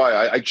tell you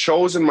why. I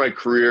chose in my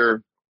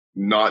career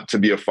not to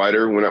be a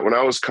fighter. When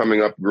I was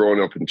growing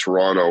up in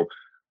Toronto,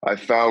 I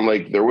found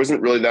like there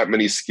wasn't really that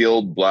many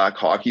skilled black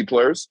hockey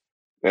players.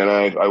 And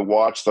I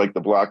watched like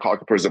the black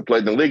hockey players that played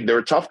in the league. They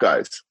were tough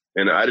guys.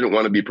 And I didn't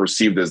want to be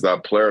perceived as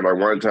that player. And I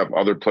wanted to have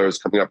other players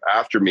coming up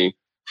after me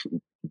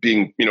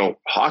being,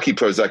 hockey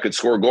players that could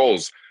score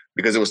goals,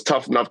 because it was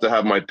tough enough to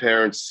have my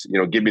parents,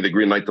 give me the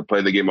green light to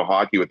play the game of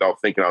hockey without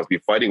thinking I was be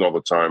fighting all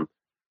the time.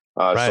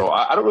 Right. So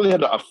I don't really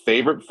have a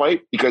favorite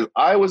fight, because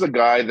I was a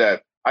guy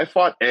that I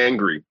fought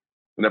angry.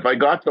 And if I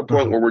got to the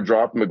point where we're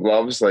dropping the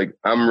gloves, like,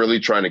 I'm really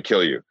trying to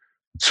kill you.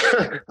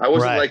 I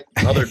wasn't like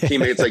other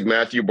teammates like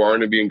Matthew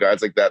Barnaby and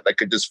guys like that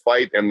could just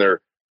fight and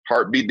their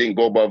heartbeat didn't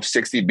go above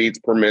 60 beats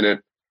per minute.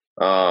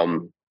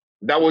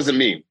 That wasn't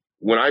me.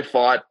 When I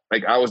fought,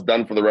 like, I was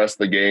done for the rest of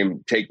the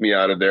game. Take me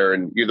out of there.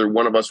 And either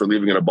one of us were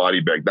leaving in a body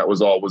bag. That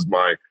was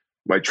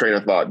my train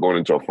of thought going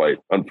into a fight,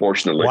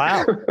 unfortunately.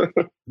 Wow.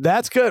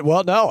 That's good.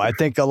 Well, no, I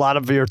think a lot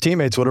of your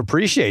teammates would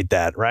appreciate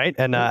that, right?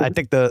 And I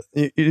think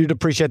you'd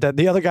appreciate that.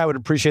 The other guy would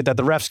appreciate that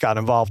the refs got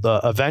involved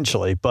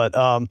eventually. But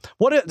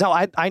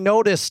I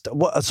noticed.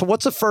 So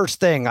what's the first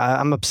thing?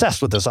 I'm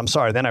obsessed with this. I'm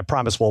sorry. Then I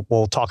promise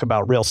we'll talk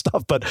about real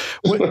stuff. But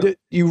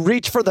you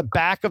reach for the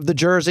back of the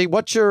jersey.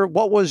 What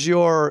was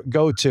your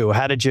go-to?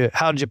 How did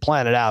you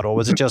plan it out, or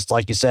was it just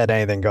like you said,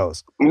 anything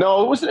goes?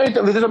 No, it wasn't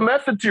anything. There's a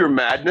method to your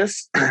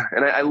madness,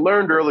 and I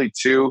learned early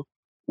too.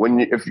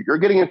 If you're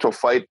getting into a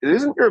fight, it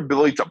isn't your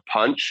ability to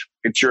punch,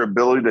 it's your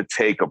ability to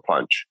take a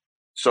punch.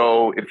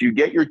 So if you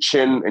get your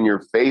chin and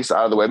your face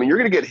out of the way, I mean, you're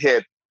going to get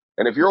hit.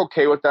 And if you're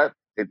okay with that,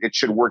 it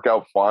should work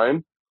out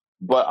fine.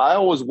 But I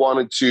always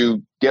wanted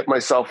to get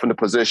myself in a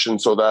position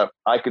so that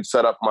I could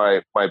set up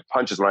my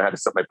punches when I had to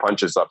set my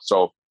punches up.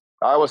 So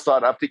I always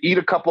thought I have to eat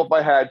a couple if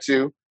I had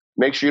to.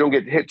 Make sure you don't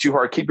get hit too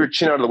hard. Keep your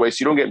chin out of the way so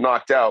you don't get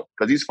knocked out,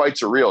 because these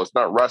fights are real. It's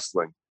not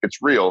wrestling. It's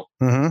real.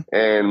 Mm-hmm.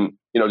 And,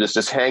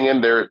 just hang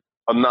in there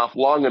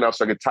long enough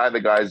so I could tie the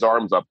guy's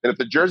arms up. And if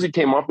the jersey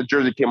came off, the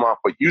jersey came off.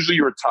 But usually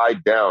you were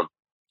tied down.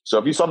 So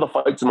if you saw the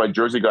fights and my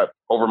jersey came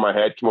over my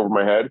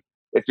head,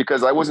 it's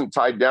because I wasn't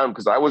tied down,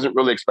 because I wasn't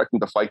really expecting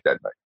to fight that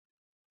night.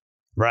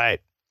 Right.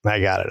 I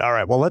got it. All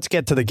right. Well, let's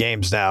get to the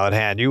games now at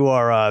hand. You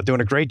are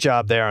doing a great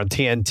job there on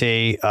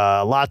TNT.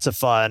 Lots of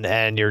fun.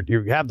 And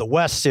you have the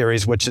West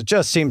Series, which it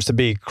just seems to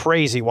be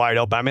crazy wide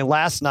open. I mean,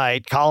 last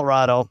night,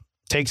 Colorado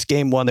takes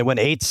game 1. They win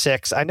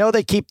 8-6. I know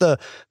they keep the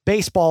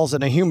baseballs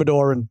in a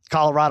humidor in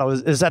Colorado.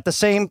 Is that the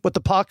same with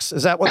the pucks?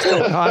 Is that what's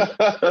going on?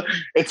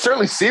 It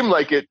certainly seemed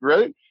like it,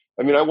 really.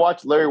 I mean, I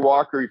watched Larry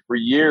Walker for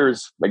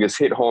years, I guess,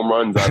 hit home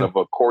runs out of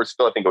a Coors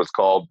Field, I think it was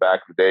called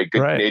back in the day.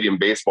 Good Canadian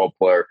baseball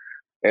player.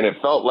 And it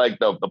felt like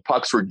the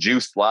pucks were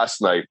juiced last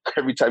night.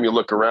 Every time you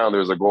look around,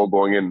 there's a goal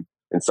going in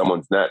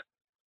someone's net.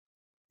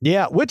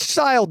 Yeah. Which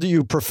style do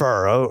you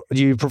prefer?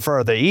 Do you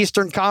prefer the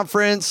Eastern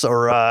Conference,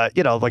 or,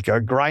 like a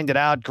grinded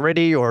out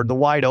gritty, or the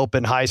wide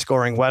open, high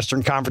scoring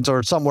Western Conference,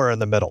 or somewhere in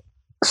the middle?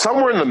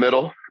 Somewhere in the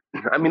middle.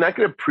 I mean, I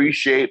could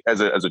appreciate as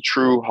a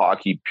true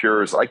hockey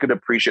purist, I could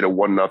appreciate a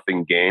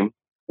 1-0 game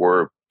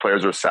where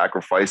players are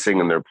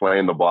sacrificing and they're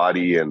playing the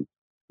body, and,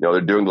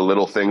 they're doing the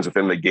little things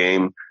within the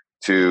game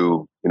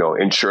to,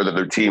 ensure that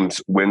their team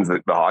wins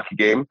the hockey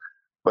game.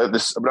 But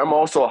I'm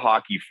also a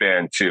hockey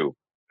fan too.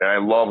 And I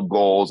love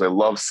goals. I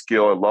love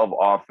skill. I love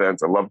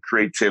offense. I love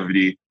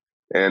creativity.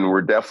 And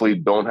we're definitely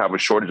don't have a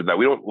shortage of that.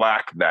 We don't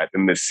lack that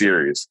in this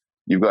series.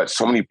 You've got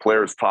so many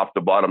players top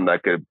to bottom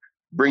that could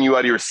bring you out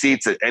of your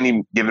seats at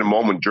any given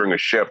moment during a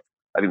shift.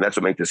 I think that's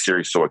what makes this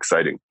series so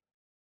exciting.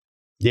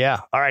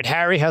 Yeah. All right.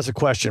 Harry has a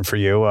question for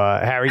you.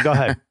 Harry, go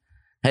ahead.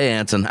 Hey,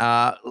 Anson.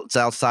 It's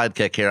Al's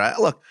sidekick here.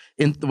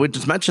 We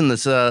just mentioned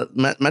this,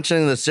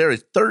 mentioning the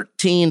series,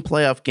 13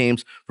 playoff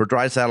games for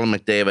Draisaitl and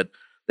McDavid.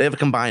 They have a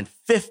combined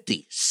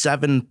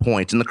 57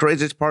 points. And the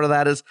craziest part of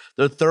that is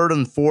they're third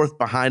and fourth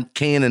behind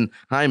Kane and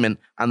Hyman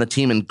on the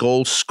team in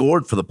goals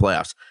scored for the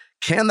playoffs.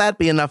 Can that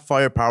be enough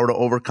firepower to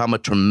overcome a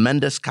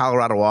tremendous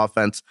Colorado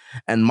offense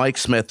and Mike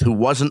Smith, who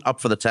wasn't up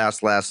for the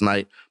task last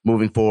night,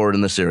 moving forward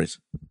in the series?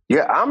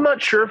 Yeah, I'm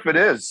not sure if it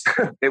is.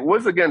 It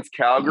was against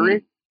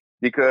Calgary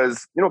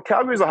because,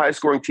 Calgary's a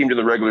high-scoring team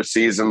during the regular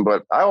season,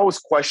 but I always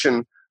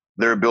question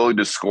their ability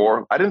to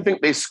score. I didn't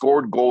think they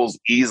scored goals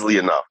easily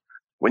enough.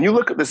 When you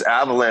look at this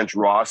Avalanche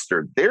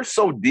roster, they're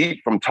so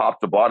deep from top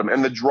to bottom,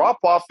 and the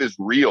drop-off is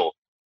real.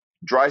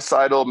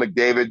 Draisaitl,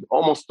 McDavid,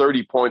 almost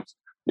 30 points,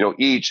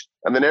 each.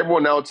 And then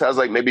everyone else has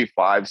like maybe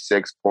 5,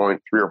 6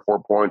 points, 3 or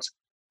 4 points.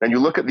 And you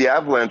look at the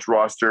Avalanche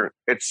roster,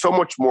 it's so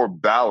much more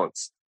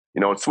balanced.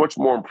 It's so much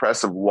more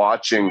impressive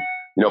watching,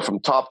 from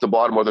top to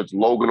bottom, whether it's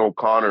Logan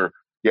O'Connor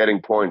getting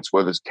points,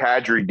 whether it's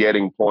Kadri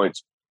getting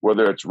points,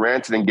 whether it's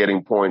Rantanen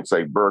getting points,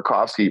 like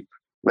Burakovsky.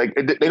 Like,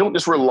 they don't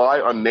just rely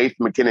on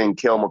Nathan McKinnon and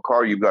Cale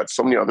Makar. You've got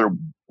so many other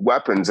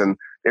weapons. And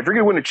if you're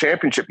going to win a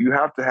championship, you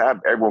have to have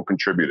everyone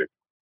contributing.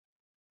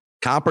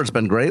 Comper's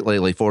been great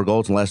lately, 4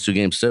 goals in the last 2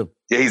 games too.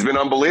 Yeah, he's been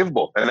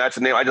unbelievable. And that's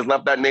a name. I just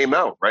left that name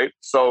out, right?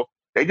 So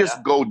they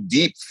just go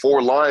deep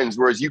 4 lines,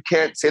 whereas you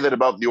can't say that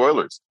about the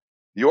Oilers.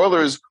 The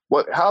Oilers,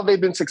 how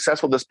they've been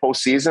successful this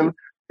postseason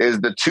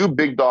is the 2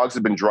 big dogs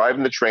have been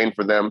driving the train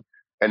for them,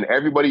 and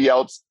everybody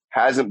else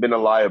hasn't been a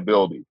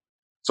liability.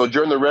 So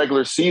during the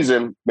regular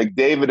season,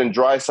 McDavid and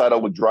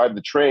Draisaitl would drive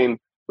the train,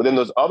 but then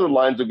those other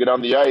lines would get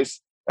on the ice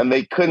and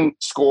they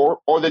couldn't score,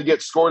 or they'd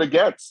get scored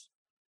against.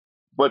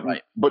 But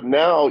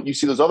now you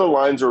see those other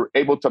lines are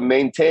able to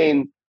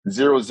maintain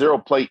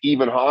 0-0, play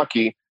even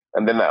hockey,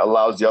 and then that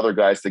allows the other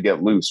guys to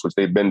get loose, which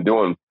they've been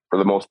doing for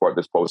the most part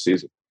this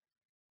postseason.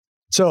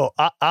 So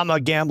I'm a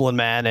gambling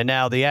man, and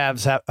now the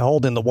Avs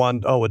holding the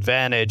 1-0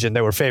 advantage, and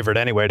they were favored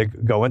anyway to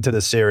go into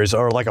the series,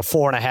 or like a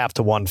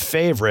 4.5-1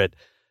 favorite.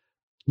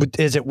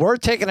 Is it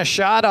worth taking a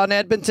shot on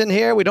Edmonton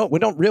here? We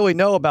don't really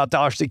know about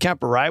Darcy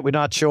Kuemper, right? We're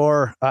not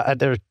sure.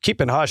 They're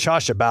keeping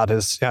hush about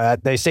his.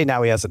 They say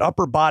now he has an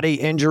upper body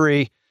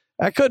injury.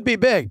 That could be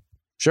big.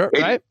 Sure,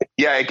 right?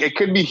 Yeah, it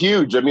could be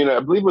huge. I mean, I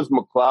believe it was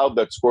McLeod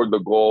that scored the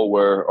goal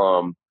where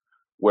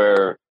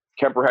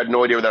Kuemper had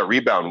no idea where that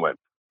rebound went.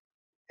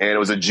 And it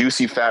was a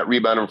juicy, fat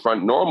rebound in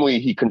front. Normally,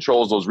 he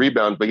controls those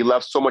rebounds, but he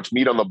left so much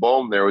meat on the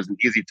bone there. It was an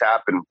easy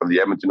tap-in from the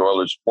Edmonton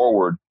Oilers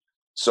forward.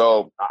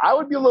 So I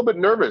would be a little bit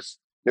nervous.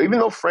 Even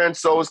though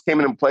Francouz came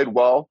in and played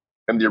well,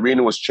 and the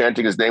arena was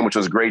chanting his name, which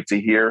was great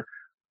to hear,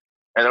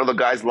 and I know the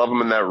guys love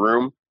him in that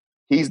room,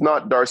 he's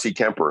not Darcy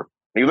Kuemper.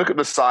 And you look at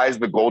the size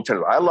of the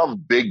goaltender. I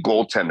love big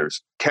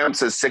goaltenders. Kemp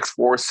says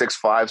 6'4",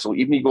 6'5", so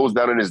even he goes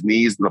down on his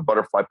knees in the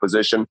butterfly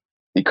position,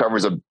 he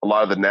covers a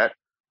lot of the net.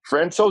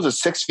 Francouz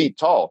is 6 feet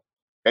tall,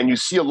 and you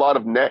see a lot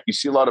of net, you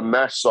see a lot of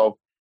mesh. So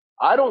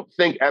I don't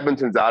think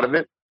Edmonton's out of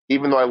it,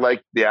 even though I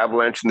like the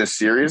Avalanche in this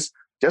series,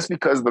 just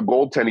because of the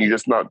goaltending, you're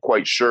just not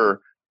quite sure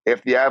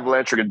if the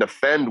Avalanche are going to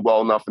defend well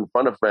enough in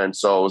front of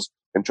Francouz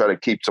and try to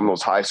keep some of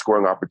those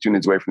high-scoring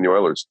opportunities away from the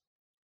Oilers.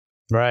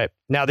 Right.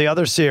 Now, the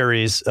other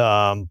series,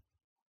 let's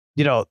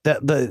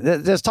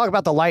talk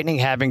about the Lightning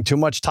having too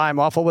much time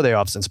off. What were they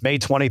off since May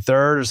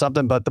 23rd or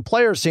something? But the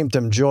players seem to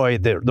enjoy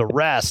the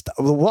rest.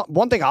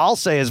 One thing I'll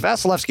say is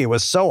Vasilevsky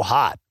was so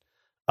hot.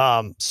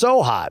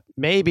 So hot.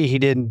 Maybe he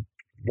didn't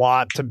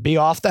want to be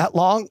off that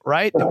long,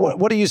 right?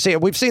 What do you see?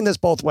 We've seen this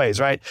both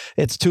ways, right?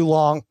 It's too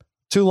long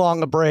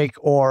a break,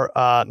 or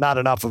not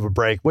enough of a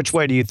break. Which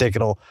way do you think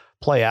it'll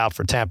play out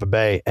for Tampa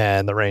Bay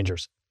and the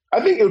Rangers?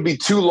 I think it would be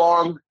too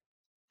long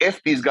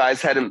if these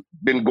guys hadn't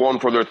been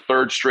going for their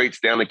 3rd straight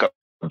Stanley Cup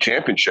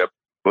championship.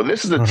 But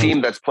this is a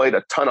team that's played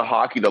a ton of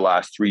hockey the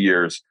last 3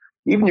 years.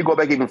 Even you go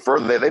back even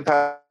further, they've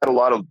had a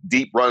lot of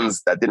deep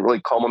runs that didn't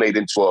really culminate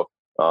into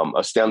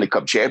a Stanley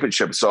Cup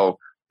championship. So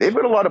they've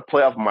got a lot of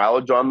playoff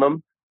mileage on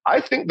them. I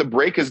think the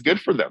break is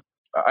good for them.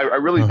 I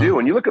really do.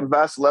 And you look at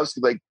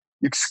Vasilevsky, like,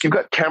 you've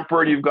got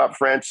Kuemper, you've got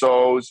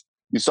Francouz.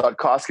 You saw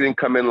Koskinen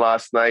come in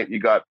last night. You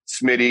got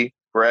Smitty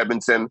for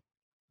Edmonton.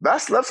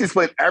 Vasilevsky's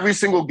played every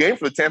single game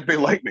for the Tampa Bay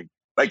Lightning.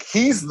 Like,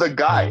 he's the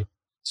guy.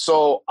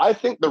 So I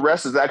think the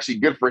rest is actually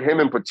good for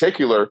him in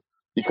particular,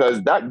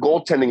 because that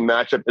goaltending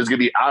matchup is going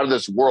to be out of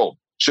this world.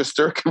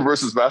 Shesterkin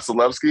versus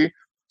Vasilevsky,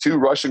 2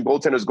 Russian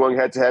goaltenders going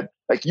head to head.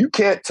 Like, you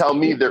can't tell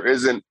me there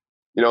isn't,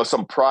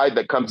 some pride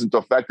that comes into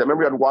effect. I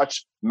remember I'd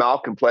watch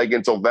Malkin play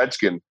against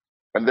Ovechkin,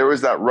 and there was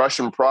that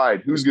Russian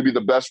pride. Who's going to be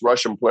the best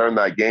Russian player in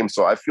that game?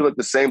 So I feel like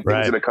the same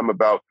thing's going to come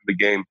about in the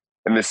game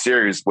in this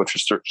series with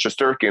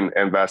Shesterkin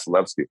and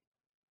Vasilevsky.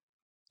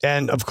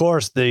 And of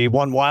course, the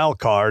one wild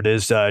card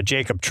is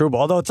Jacob Trouba,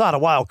 although it's not a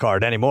wild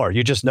card anymore.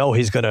 You just know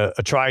he's going to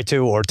try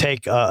to or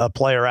take a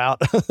player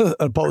out,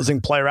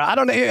 opposing player out. I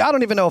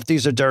don't even know if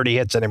these are dirty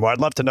hits anymore. I'd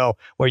love to know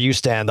where you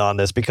stand on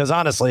this, because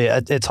honestly,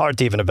 it's hard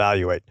to even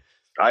evaluate.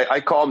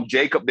 I call him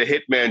Jacob the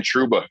Hitman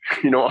Trouba.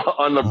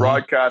 On the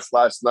broadcast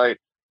last night,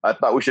 I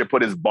thought we should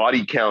put his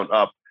body count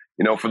up,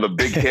 for the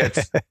big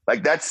hits.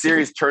 Like, that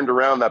series turned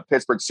around, that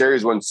Pittsburgh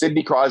series, when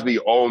Sidney Crosby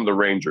owned the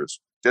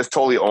Rangers. just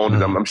totally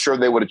owned them. I'm sure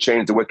they would have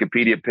changed the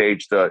Wikipedia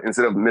page to,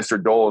 instead of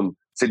Mr. Dolan,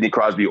 Sidney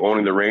Crosby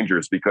owning the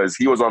Rangers, because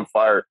he was on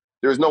fire.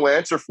 There was no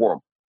answer for him.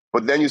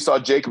 But then you saw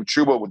Jacob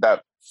Trouba with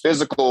that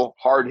physical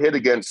hard hit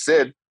against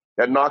Sid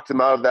that knocked him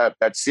out of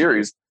that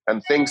series,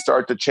 and things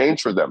started to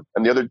change for them.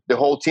 And the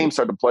whole team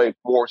started to play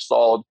more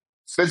solid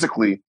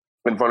physically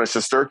in front of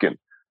Shesterkin.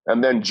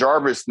 And then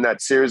Jarvis in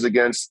that series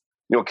against,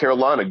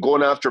 Carolina,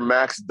 going after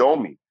Max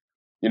Domi.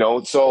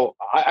 So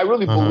I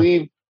really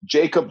believe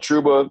Jacob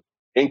Trouba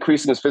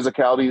increasing his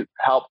physicality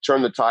helped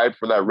turn the tide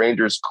for that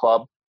Rangers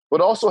club,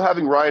 but also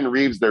having Ryan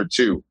Reeves there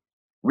too.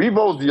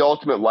 Revo's the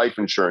ultimate life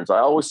insurance. I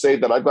always say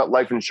that I've got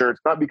life insurance,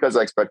 not because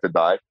I expect to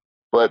die,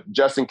 but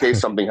just in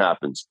case something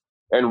happens.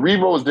 And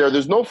Revo's there.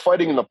 There's no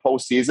fighting in the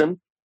postseason,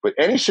 but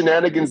any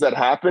shenanigans that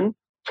happen,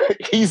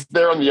 he's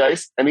there on the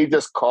ice and he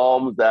just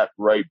calms that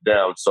right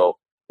down. So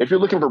if you're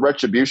looking for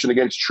retribution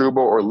against Trouba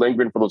or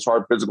Lindgren for those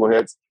hard physical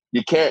hits,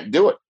 you can't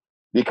do it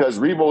because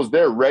Revo's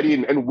there ready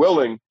and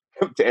willing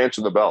to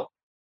answer the bell.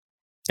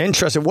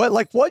 Interesting.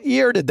 What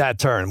year did that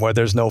turn where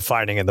there's no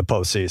fighting in the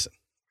postseason?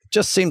 It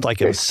just seemed like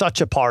it was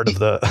such a part of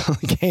the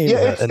game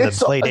in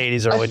the late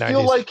 80s, early 90s. I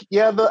feel like,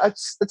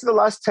 it's the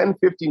last 10,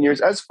 15 years.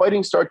 As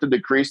fighting started to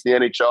decrease in the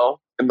NHL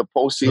in the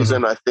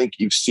postseason, I think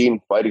you've seen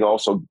fighting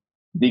also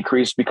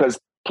decrease because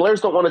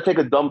players don't want to take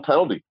a dumb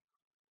penalty.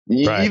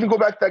 You even go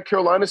back to that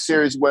Carolina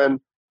series when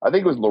I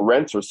think it was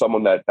Lorentz or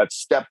someone that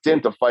stepped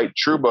in to fight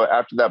Trouba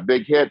after that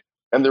big hit,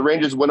 and the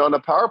Rangers went on a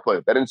power play,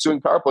 that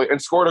ensuing power play,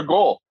 and scored a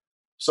goal.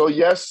 So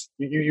yes,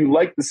 you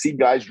like to see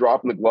guys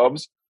dropping the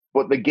gloves,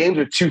 but the games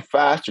are too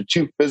fast or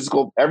too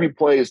physical. Every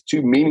play is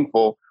too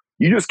meaningful.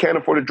 You just can't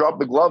afford to drop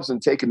the gloves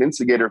and take an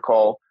instigator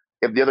call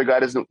if the other guy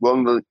isn't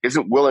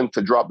willing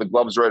to drop the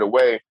gloves right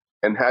away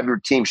and have your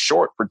team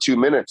short for 2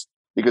 minutes,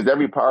 because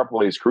every power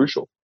play is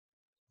crucial.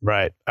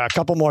 Right. A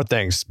couple more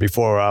things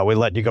before we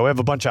let you go. We have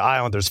a bunch of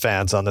Islanders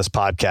fans on this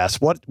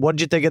podcast. What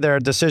did you think of their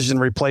decision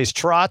to replace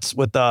Trotz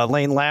with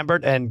Lane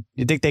Lambert? And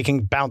you think they can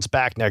bounce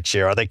back next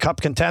year? Are they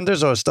cup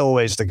contenders or still a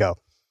ways to go?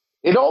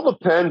 It all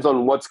depends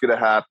on what's going to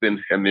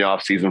happen in the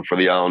offseason for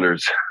the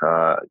Islanders.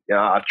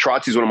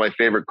 Trotzy's one of my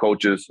favorite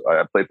coaches.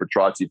 I played for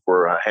Trotzy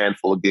for a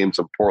handful of games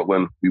in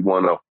Portland. We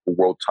won a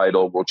world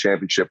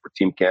championship for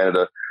Team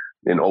Canada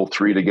in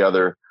 2003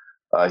 together.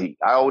 I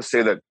always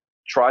say that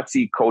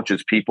Trotzy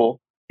coaches people.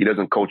 He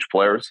doesn't coach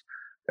players.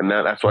 And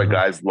that's why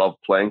guys love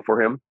playing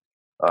for him.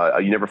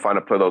 You never find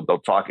a player they'll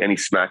talk any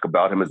smack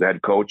about him as a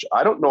head coach.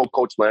 I don't know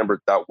Coach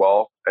Lambert that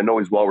well. I know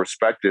he's well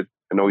respected.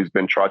 I know he's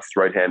been Trotzy's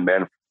right-hand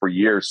man for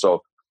years.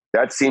 So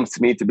that seems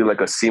to me to be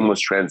like a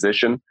seamless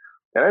transition.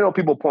 And I know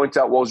people point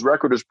out, well, his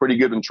record is pretty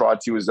good when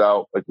Trotzy was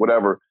out, like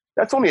whatever.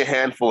 That's only a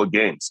handful of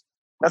games.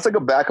 That's like a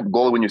backup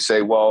goalie when you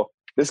say, well,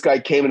 this guy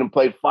came in and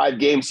played 5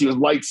 games. He was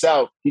lights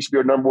out. He should be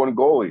our number one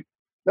goalie.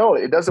 No,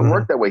 it doesn't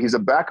work that way. He's a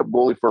backup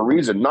goalie for a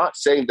reason. Not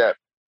saying that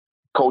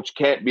coach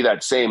can't be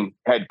that same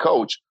head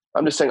coach.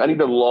 I'm just saying I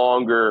need a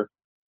longer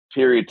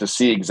period to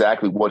see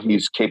exactly what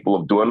he's capable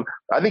of doing.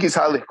 I think he's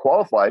highly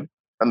qualified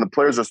and the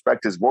players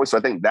respect his voice. So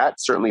I think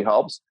that certainly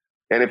helps.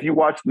 And if you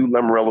watch Lou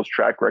Lamoriello's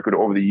track record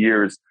over the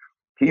years,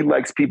 he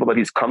likes people that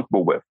he's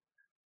comfortable with.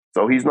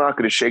 So he's not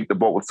going to shake the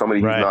boat with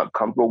somebody he's not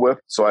comfortable with.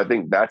 So I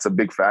think that's a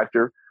big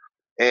factor.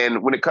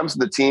 And when it comes to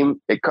the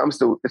team, it's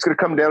going to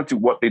come down to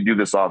what they do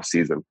this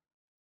offseason.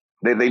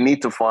 They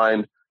need to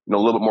find a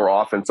little bit more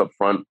offense up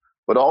front,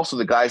 but also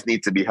the guys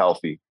need to be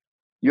healthy.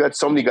 You had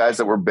so many guys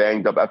that were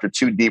banged up after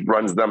 2 deep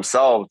runs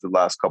themselves the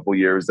last couple of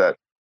years that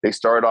they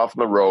started off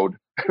on the road.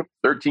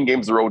 13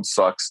 games the road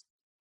sucks.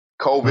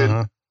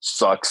 COVID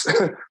sucks.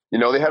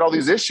 They had all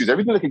these issues.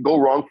 Everything that could go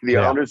wrong for the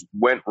Islanders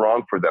went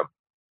wrong for them.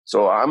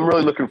 So I'm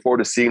really looking forward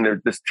to seeing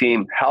this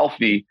team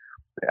healthy.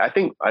 I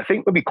think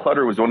maybe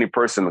Clutter was the only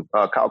person,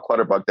 Kyle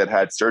Clutterbuck, that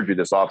had surgery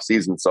this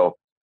offseason. So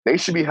they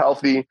should be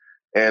healthy.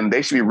 And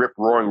they should be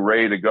rip-roaring,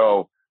 ready to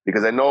go,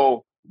 because I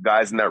know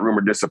guys in that room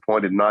are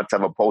disappointed not to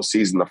have a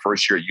postseason the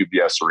first year at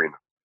UBS Arena.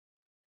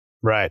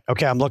 Right.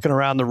 Okay, I'm looking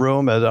around the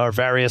room at our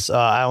various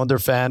Islander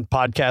fan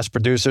podcast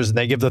producers, and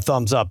they give the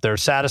thumbs up. They're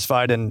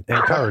satisfied and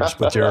encouraged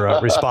with your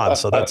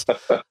response, so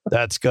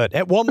that's good.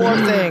 And one more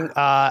thing,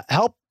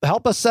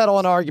 help us settle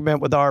an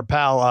argument with our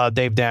pal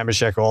Dave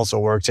Damashek, who also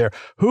works here.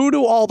 Who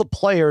do all the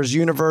players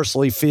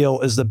universally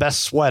feel is the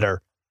best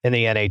sweater in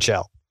the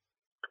NHL?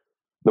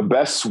 The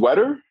best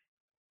sweater?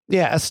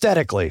 Yeah,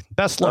 aesthetically,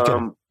 best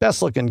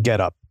looking get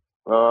up.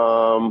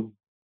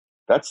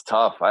 That's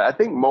tough. I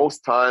think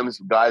most times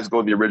guys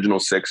go the original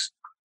 6.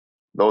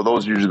 Though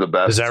those are usually the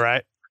best. Is that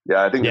right?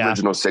 Yeah, I think the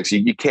original 6.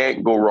 You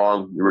can't go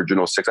wrong the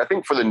original 6. I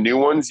think for the new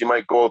ones, you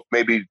might go with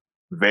maybe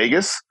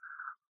Vegas,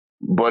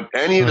 but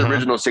any of the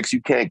original 6,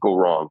 you can't go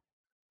wrong.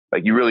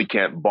 Like you really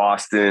can't.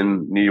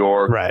 Boston, New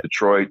York,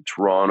 Detroit,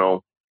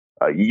 Toronto.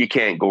 You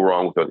can't go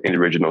wrong with any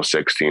original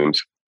 6 teams.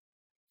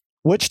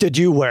 Which did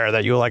you wear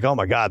that you were like, oh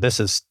my God, this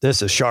is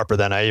sharper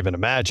than I even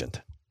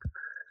imagined?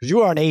 Because you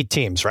were on 8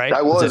 teams, right?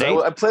 I was.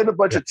 I played a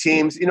bunch of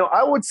teams.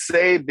 I would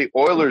say the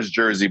Oilers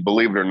jersey,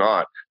 believe it or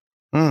not.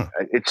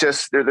 It's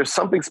just there's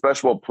something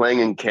special about playing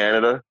in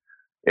Canada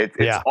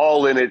It's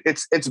all in it.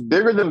 It's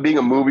bigger than being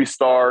a movie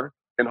star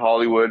in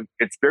Hollywood.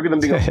 It's bigger than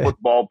being a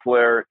football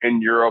player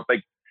in Europe.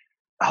 Like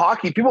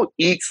hockey, people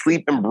eat,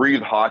 sleep, and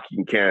breathe hockey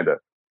in Canada.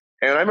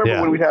 And I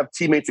remember when we'd have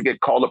teammates that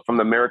get called up from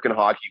the American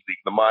Hockey League,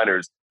 the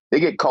minors, they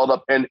get called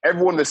up and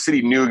everyone in the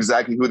city knew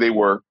exactly who they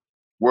were,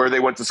 where they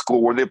went to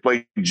school, where they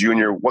played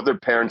junior, what their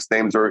parents'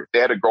 names are, if they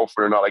had a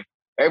girlfriend or not. Like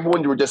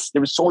everyone they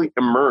were solely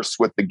immersed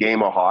with the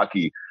game of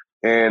hockey.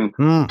 And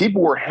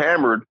people were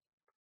hammered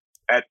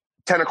at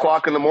 10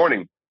 o'clock in the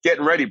morning,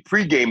 getting ready,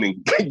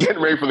 pre-gaming,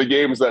 getting ready for the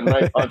games that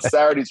night on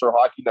Saturdays for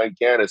Hockey Night in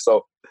Canada.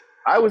 So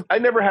I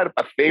never had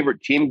a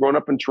favorite team growing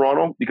up in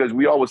Toronto because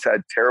we always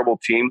had terrible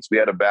teams. We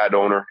had a bad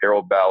owner,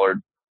 Harold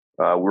Ballard.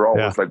 We're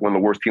always like one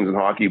of the worst teams in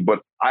hockey, but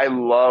I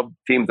love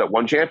teams that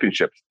won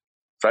championships.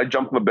 So I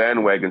jumped on the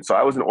bandwagon. So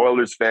I was an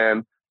Oilers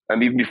fan.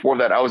 And even before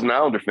that, I was an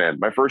Islander fan.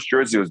 My first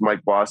jersey was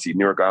Mike Bossy,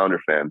 New York Islander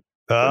fan.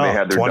 When they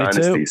had their 22.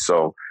 Dynasty.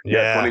 So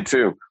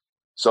 22.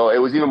 So it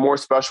was even more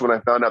special when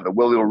I found out that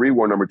Willie O'Ree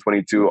wore number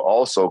 22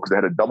 also because it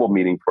had a double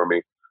meaning for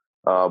me.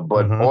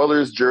 But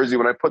Oilers jersey,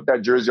 when I put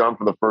that jersey on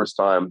for the first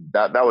time,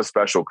 that was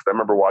special because I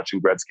remember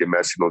watching Gretzky and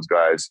Messi, those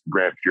guys,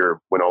 Grant Fuhr,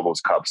 win all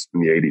those cups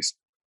in the 80s.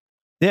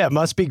 Yeah, it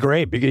must be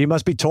great because you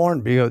must be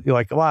torn. You're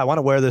like, wow, I want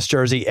to wear this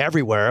jersey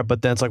everywhere.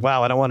 But then it's like,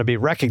 wow, I don't want to be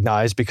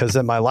recognized because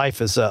then my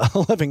life is a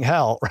living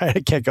hell, right?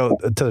 I can't go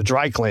to the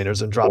dry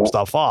cleaners and drop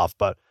stuff off.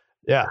 But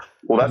yeah.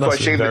 Well, that's why I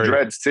shaved the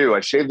dreads too. I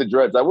shaved the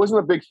dreads. I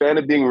wasn't a big fan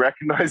of being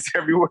recognized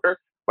everywhere.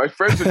 My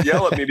friends would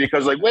yell at me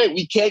because like, wait,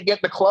 we can't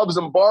get the clubs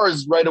and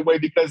bars right away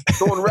because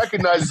no one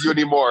recognizes you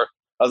anymore.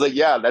 I was like,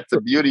 yeah, that's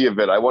the beauty of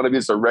it. I want to be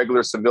just a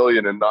regular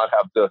civilian and not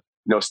have to,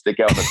 stick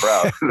out in the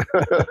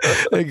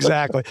crowd.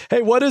 Exactly.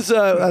 Hey, what is,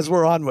 as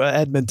we're on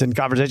Edmonton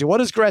conversation, what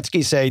does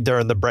Gretzky say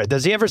during the break?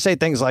 Does he ever say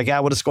things like, I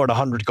would have scored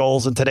 100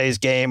 goals in today's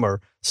game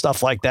or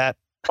stuff like that?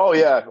 Oh,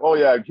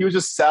 yeah. He was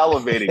just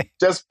salivating,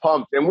 just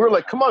pumped. And we're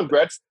like, come on,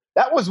 Gretz.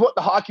 That was what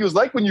the hockey was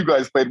like when you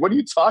guys played. What are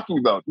you talking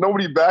about?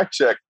 Nobody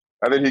back-checked.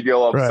 And then he'd get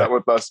all upset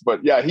with us.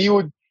 But yeah, he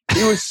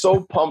was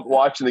so pumped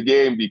watching the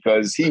game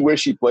because he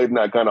wished he played in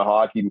that kind of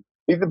hockey.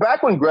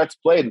 Back when Gretz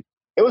played,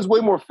 it was way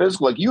more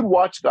physical. Like you'd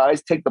watch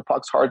guys take the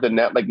pucks hard to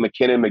net, like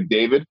McKinnon,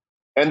 McDavid,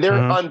 and they're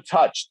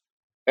untouched.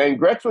 And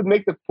Gretz would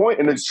make the point,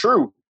 and it's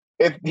true.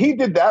 If he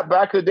did that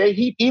back in the day,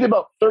 he'd eat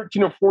about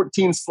 13 or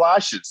 14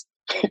 slashes,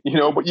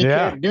 but you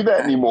can't do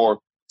that anymore.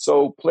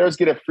 So players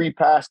get a free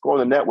pass going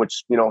to the net,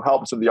 which,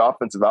 helps with the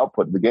offensive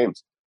output of the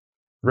games.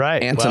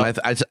 Right. Anton,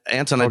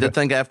 I did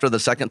think after the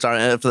second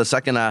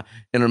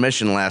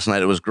intermission last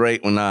night, it was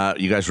great when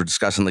you guys were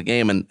discussing the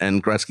game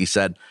and Gretzky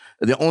said,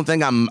 the only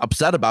thing I'm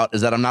upset about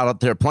is that I'm not out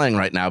there playing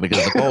right now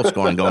because of the goal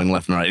scoring going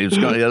left and right.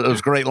 It was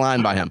a great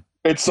line by him.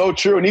 It's so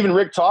true. And even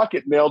Rick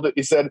Tocchet nailed it.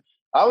 He said,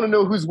 I want to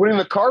know who's winning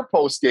the car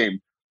post game.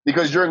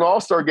 Because during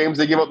All-Star games,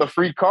 they give out the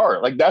free car.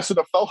 Like, that's what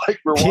it felt like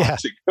we're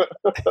watching.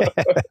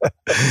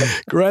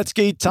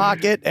 Gretzky,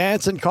 Tocchet,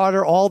 Anson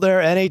Carter, all there,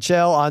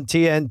 NHL on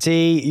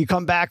TNT. You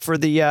come back for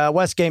the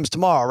West games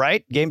tomorrow,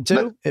 right? Game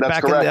 2? That's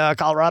back correct. In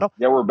Colorado?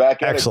 Yeah, we're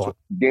back at Excellent.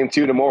 Game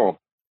 2 tomorrow.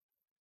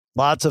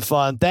 Lots of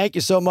fun. Thank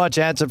you so much,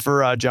 Anson,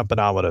 for jumping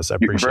on with us. I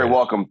appreciate it. You're very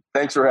welcome.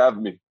 Thanks for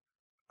having me.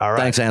 All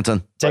right. Thanks,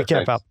 Anton. Take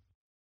care, pal.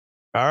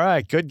 All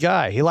right. Good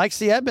guy. He likes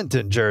the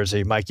Edmonton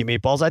jersey, Mikey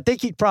Meatballs. I think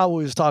he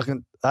probably was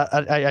talking.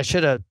 I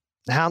should have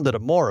hounded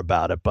him more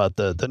about it, but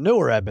the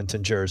newer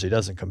Edmonton jersey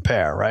doesn't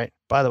compare, right?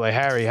 By the way,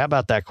 Harry, how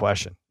about that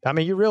question? I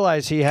mean, you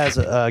realize he has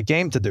a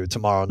game to do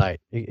tomorrow night.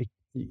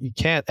 You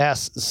can't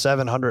ask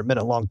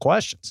 700-minute long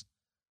questions.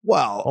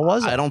 Well,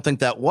 was it? I don't think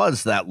that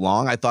was that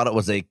long. I thought it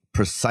was a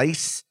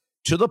precise,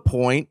 to the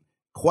point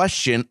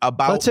question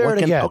about. Let's hear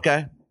it again.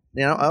 Okay.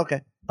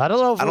 Okay. I don't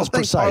know if I don't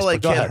think Parlay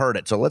Kid heard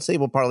it. So let's see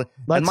what Parlay.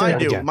 Let's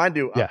mind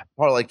you,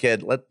 Parlay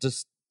Kid, let's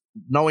just,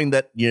 knowing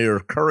that your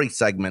Curry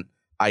segment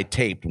I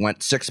taped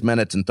went 6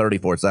 minutes and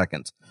 34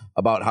 seconds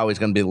about how he's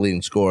going to be the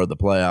leading scorer of the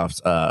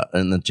playoffs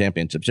in the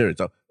championship series.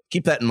 So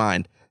keep that in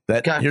mind.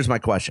 Here's my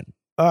question.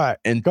 All right.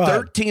 In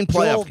 13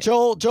 playoff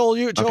games. Joel,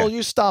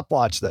 you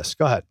stopwatch this.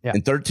 Go ahead. Yeah.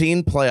 In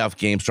 13 playoff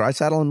games,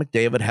 Draisaitl and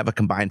McDavid have a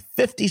combined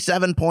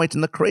 57 points.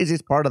 And the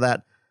craziest part of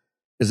that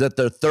is that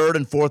they're third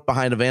and fourth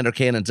behind Evander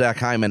Kane and Zach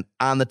Hyman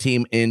on the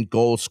team in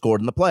goals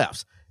scored in the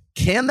playoffs.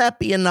 Can that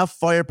be enough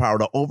firepower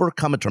to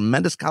overcome a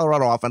tremendous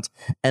Colorado offense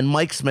and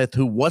Mike Smith,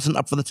 who wasn't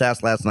up for the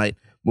task last night,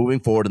 moving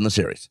forward in the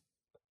series?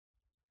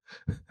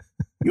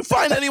 You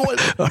find anyone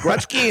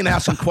Gretzky and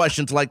asking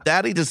questions like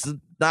that, he just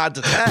nods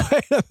his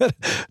head.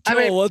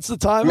 Joel, what's the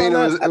time on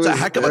that? That's a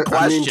heck of a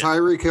question.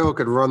 Tyreek Hill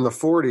could run the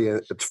 40.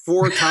 It's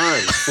four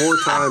times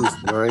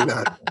during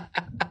that.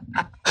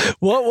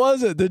 What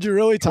was it? Did you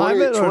really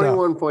time it?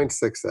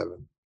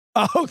 21.67.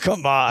 Oh,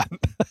 come on.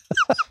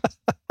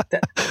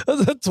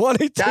 That's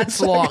 22 That's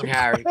seconds. long,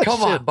 Harry.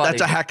 Come on, buddy.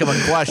 That's a heck of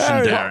a question,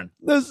 Harry, Darren.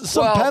 There's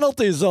some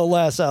penalties don't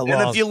last that long.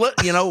 And if you look,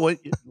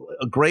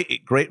 a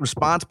great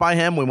response by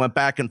him. We went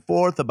back and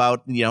forth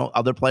about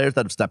other players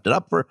that have stepped it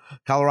up for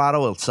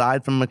Colorado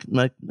aside from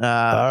McKinnon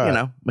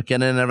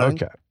and everything.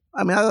 Okay.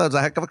 I mean, that was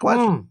a heck of a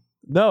question.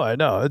 No, I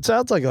know. It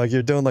sounds like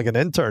you're doing like an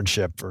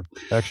internship for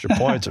extra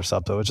points or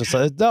something. It's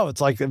just no.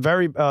 It's like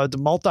very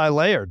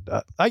multi-layered.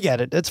 I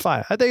get it. It's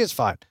fine. I think it's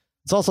fine.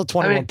 It's also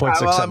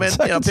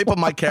 21.67. People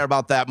might care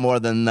about that more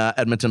than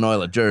Edmonton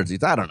Oilers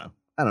jerseys. I don't know.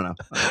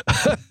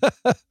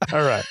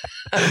 All right.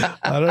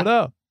 I don't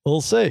know.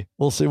 We'll see.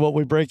 We'll see what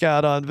we break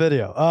out on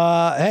video.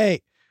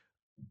 Hey,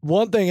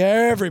 one thing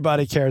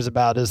everybody cares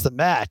about is the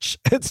match.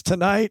 It's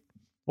tonight.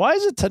 Why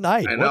is it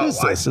tonight? What is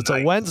this? It's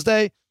a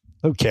Wednesday.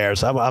 Who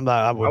cares? I wouldn't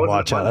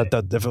watch it.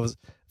 If it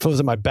was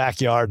in my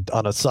backyard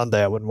on a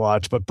Sunday, I wouldn't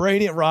watch. But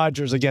Brady and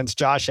Rodgers against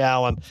Josh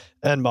Allen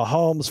and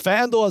Mahomes.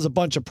 FanDuel has a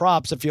bunch of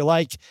props. If you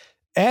like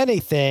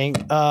anything,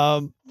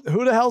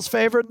 who the hell's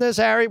favored in this,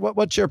 Harry?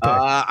 What's your pick?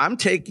 I'm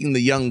taking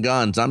the young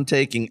guns. I'm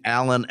taking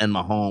Allen and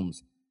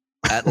Mahomes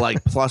at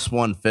like plus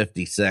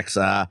 156.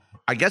 I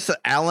guess that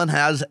Allen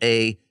has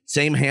a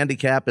same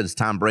handicap as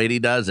Tom Brady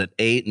does at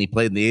 8, and he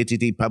played in the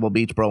AT&T Pebble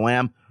Beach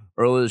Pro-Am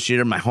earlier this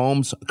year.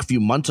 Mahomes a few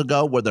months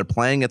ago, where they're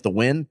playing at the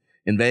Wynn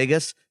in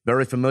Vegas,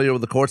 very familiar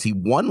with the course. He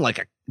won like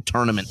a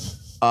tournament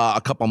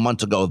a couple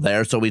months ago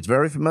there, so he's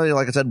very familiar,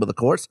 like I said, with the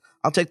course.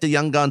 I'll take the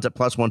young guns at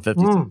plus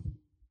 150.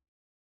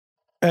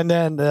 And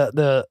then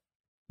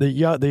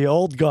the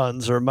old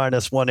guns are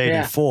minus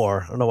 184.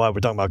 Yeah. I don't know why we're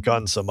talking about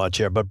guns so much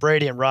here, but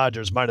Brady and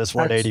Rodgers minus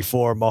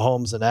 184,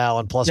 Mahomes and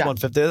Allen plus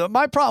 150.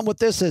 My problem with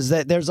this is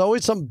that there's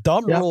always some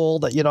dumb rule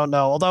that you don't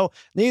know, although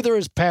neither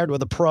is paired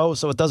with a pro,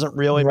 so it doesn't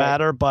really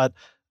matter. But,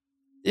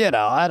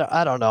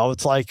 I don't know.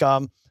 It's like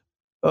we're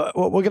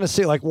going to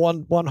see like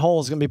one hole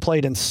is going to be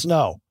played in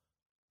snow.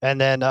 And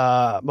then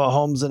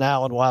Mahomes and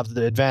Allen will have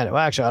the advantage.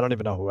 Well, actually, I don't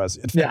even know who has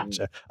the advantage.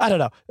 Yeah. I don't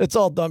know. It's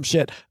all dumb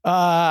shit.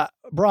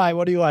 Brian,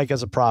 what do you like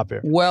as a prop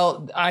here?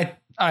 Well,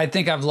 I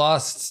think I've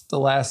lost the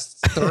last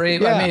three.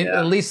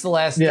 At least the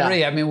last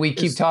three. I mean, we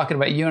keep talking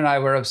about, you and I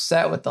were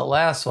upset with the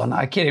last one.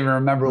 I can't even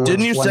remember.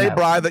 Didn't you say,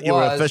 Brian, that you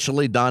were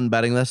officially done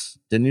betting this?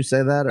 Didn't you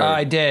say that? Or?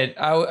 I did.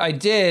 I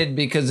did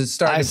because it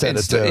started. I said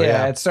it too.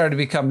 It started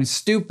becoming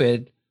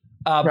stupid.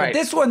 But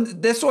this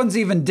one's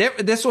even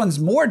different. This one's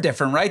more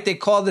different, right? They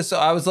call this.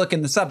 I was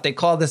looking this up. They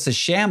call this a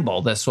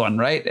shamble. This one,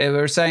 right? They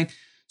were saying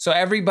so.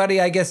 Everybody,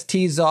 I guess,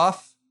 tees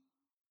off,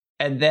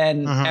 and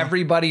then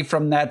everybody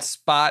from that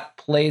spot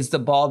plays the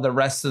ball the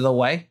rest of the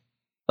way.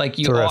 Like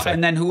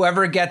and then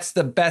whoever gets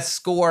the best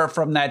score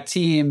from that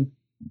team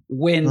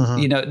wins.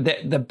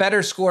 The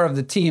better score of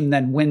the team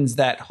then wins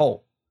that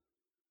hole.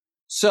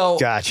 So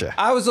gotcha.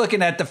 I was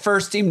looking at the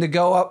first team to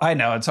go up. I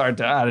know it's hard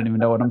to. I don't even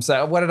know what I'm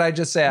saying. What did I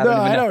just say? I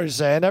know what you're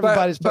saying.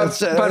 Everybody's but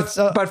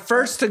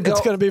first to go.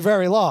 It's going to be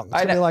very long. It's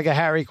going to be like a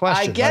Harry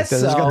question. I guess so.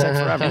 It's going to take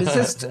forever. It's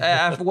just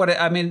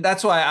I mean,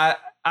 that's why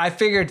I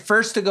figured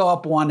first to go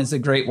up one is a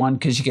great one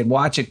because you can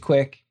watch it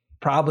quick,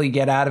 probably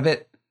get out of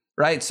it,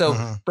 right?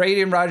 So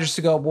Brady and Rodgers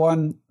to go up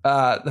one.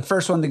 The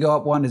first one to go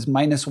up one is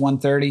minus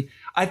 130.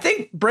 I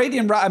think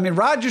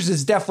Rodgers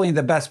is definitely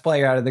the best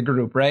player out of the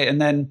group, right?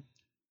 And then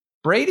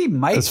Brady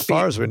might, as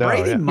far as we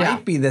know,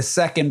 might be the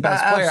second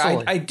best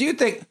player. I do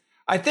think.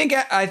 I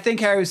think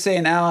Harry was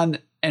saying Allen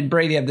and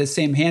Brady have the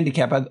same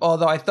handicap.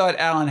 Although I thought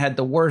Allen had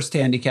the worst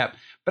handicap.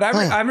 But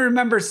I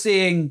remember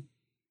seeing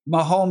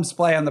Mahomes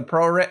play on the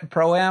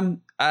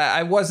Pro-Am.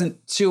 I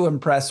wasn't too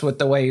impressed with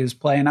the way he was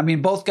playing. I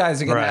mean, both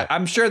guys are gonna. Right.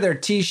 I'm sure their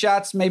tee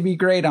shots may be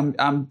great.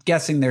 I'm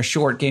guessing their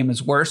short game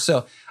is worse.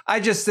 So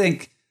I just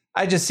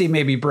see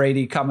maybe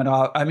Brady coming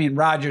off. I mean,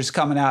 Rodgers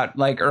coming out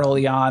like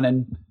early on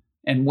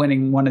and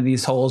winning one of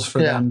these holes for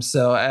them.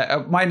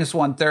 So minus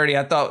 130,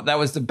 I thought that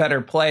was the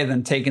better play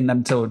than taking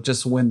them to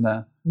just win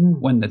the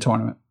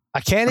tournament.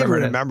 I can't even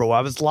remember. Well,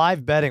 I was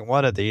live betting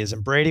one of these,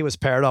 and Brady was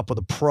paired up with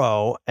a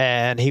pro,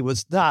 and he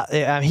was not.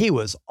 I mean, he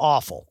was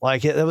awful.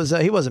 Like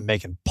he wasn't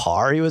making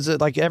par. He was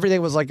like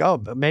everything was like,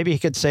 oh, maybe he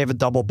could save a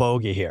double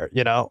bogey here,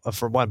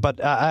 for one. But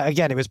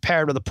again, he was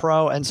paired with a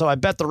pro, and so I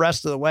bet the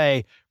rest of the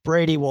way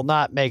Brady will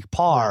not make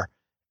par.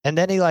 And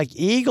then he like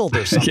eagled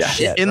or some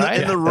shit in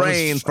the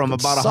rain from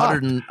about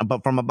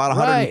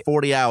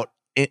 140 out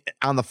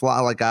on the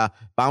fly, like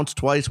bounced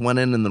twice, went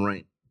in the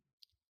rain.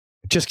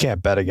 Just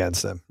can't bet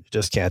against them. You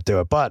just can't do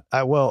it. But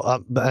I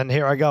will. And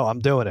here I go. I'm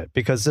doing it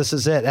because this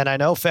is it. And I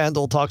know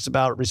FanDuel talks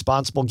about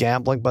responsible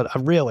gambling, but I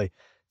really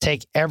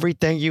take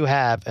everything you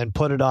have and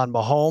put it on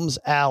Mahomes,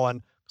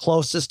 Allen,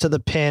 closest to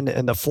the pin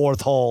in the fourth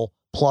hole,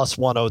 plus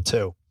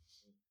 102.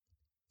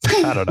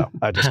 I don't know.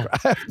 I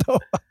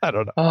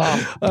don't know.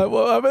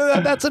 Well, I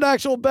mean, that's an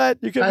actual bet.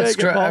 You can make it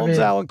Mahomes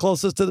Allen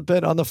closest to the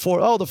pin on the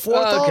fourth. Oh, the fourth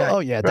hole? Oh,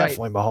 yeah,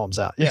 definitely Mahomes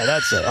out. Yeah,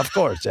 that's it. Of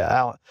course.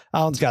 Yeah,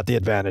 Allen's got the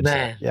advantage.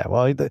 Yeah,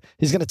 well,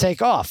 he's going to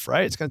take off,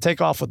 right? It's going to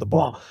take off with the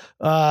ball.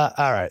 All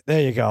right,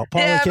 there you go.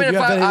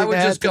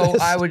 Paulie,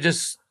 I would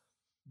just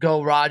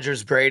go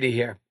Rodgers Brady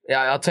here.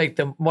 Yeah, I'll take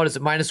them. What is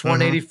it? Minus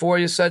 184,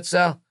 you said,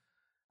 Sal?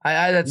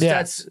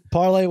 That's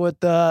parlay with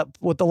the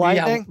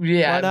Lightning.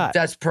 Yeah,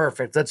 that's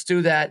perfect. Let's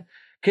do that.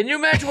 Can you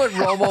imagine what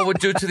Romo would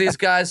do to these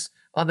guys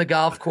on the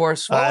golf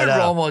course? What would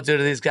Romo do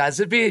to these guys?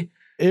 He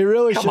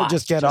really should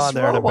just get on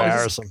there and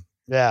embarrass them.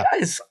 Yeah,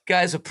 this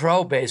guy's a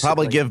pro,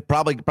 basically.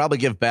 Probably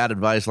give bad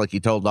advice, like he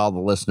told all the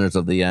listeners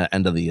of the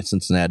end of the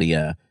Cincinnati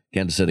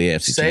Kansas City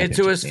AFC Say it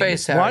to his Championship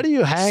face, Harry. Why do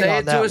you hang Say on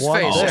it that to his one?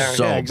 face, Oh, Harry.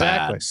 so yeah,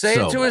 exactly. bad. Say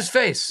So it to bad. his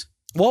face.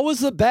 What was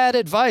the bad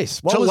advice?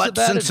 What To was let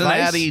the bad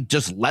Cincinnati advice?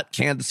 just let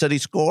Kansas City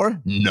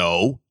score?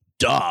 No.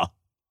 Duh.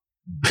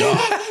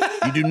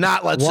 You do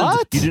not let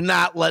What? You do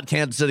not let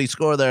Kansas City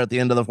score there at the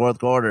end of the fourth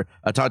quarter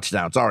a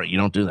touchdown. Sorry, you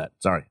don't do that.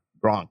 Sorry.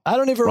 Wrong. I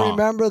don't even Wrong.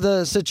 remember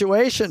the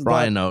situation.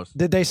 Brian but knows.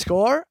 Did they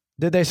score?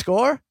 Did they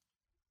score?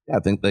 Yeah, I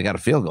think they got a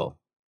field goal.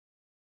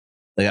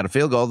 They got a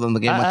field goal, then the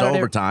game I went to don't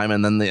even- overtime,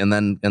 and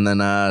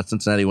then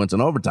Cincinnati went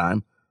in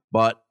overtime.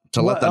 But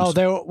to let them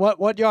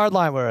what yard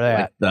line were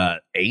they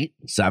at? 8,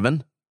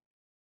 7.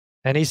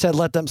 And he said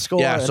let them score.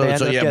 Yeah, and so they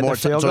ended up you have getting more.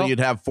 the field So goal? you'd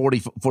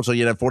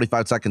have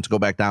 45 seconds to go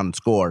back down and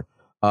score.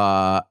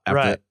 After,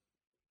 Right.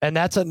 And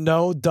that's a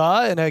no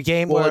duh in a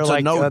game Well, where it's a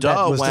like no that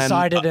duh was when,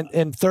 decided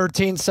in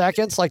 13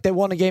 seconds. Like they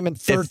won a game in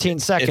 13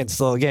 seconds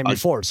the game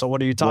before. So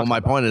what are you talking Well, my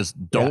about? point is,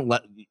 don't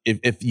let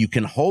if you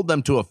can hold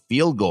them to a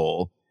field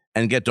goal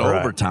and get to Right.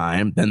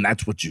 overtime, then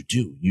that's what you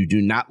do. You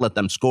do not let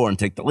them score and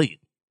take the lead.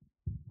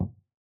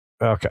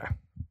 Okay.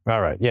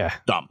 All right. Yeah.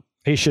 Dumb.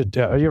 He should.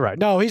 You're right.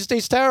 No, he's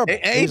terrible.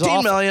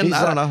 18 million. He's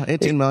I don't know.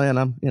 18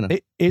 million.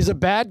 He's a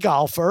bad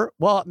golfer.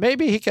 Well,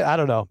 maybe he can. I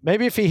don't know.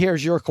 Maybe if he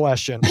hears your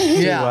question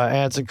Yeah. to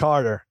Anson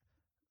Carter,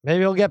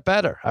 maybe he'll get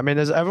better. I mean,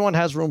 everyone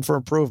has room for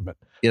improvement.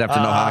 You'd have to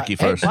know hockey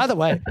hey, first. by the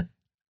way,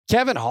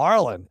 Kevin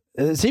Harlan,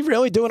 is he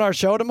really doing our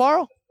show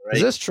tomorrow? Right.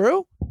 Is this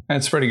true?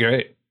 That's pretty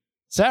great.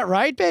 Is that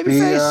right,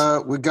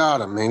 babyface? We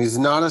got him, and he's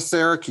not a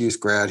Syracuse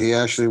grad. He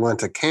actually went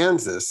to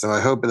Kansas, so I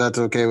hope that's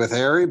okay with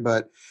Harry.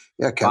 But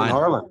yeah, Kevin Fine.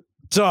 Harlan.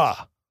 Duh.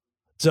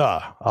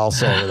 I'll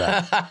say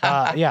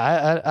that.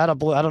 Yeah, I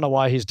don't know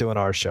why he's doing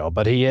our show,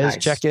 but he is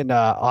Nice. checking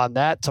on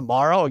that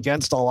tomorrow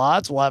against all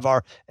odds. We'll have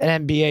our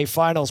NBA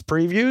Finals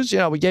previews. You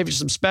know, we gave you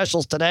some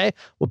specials today.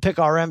 We'll pick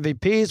our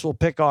MVPs, we'll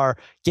pick our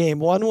Game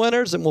 1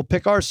 winners, and we'll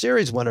pick our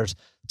series winners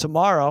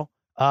tomorrow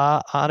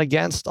on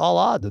Against All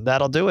Odds. And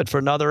that'll do it for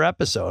another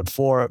episode.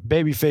 For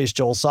babyface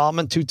Joel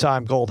Solomon,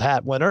 2-time gold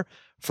hat winner,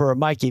 for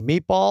Mikey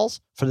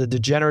Meatballs, for the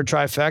Degenerate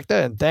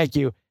Trifecta, and thank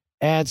you,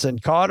 Anson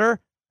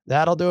Carter.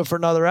 That'll do it for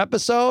another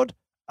episode.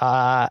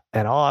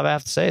 And all I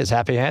have to say is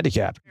happy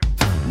handicap.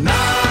 Na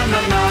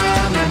na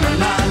na na na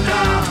na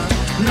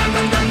na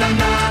na na na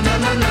na.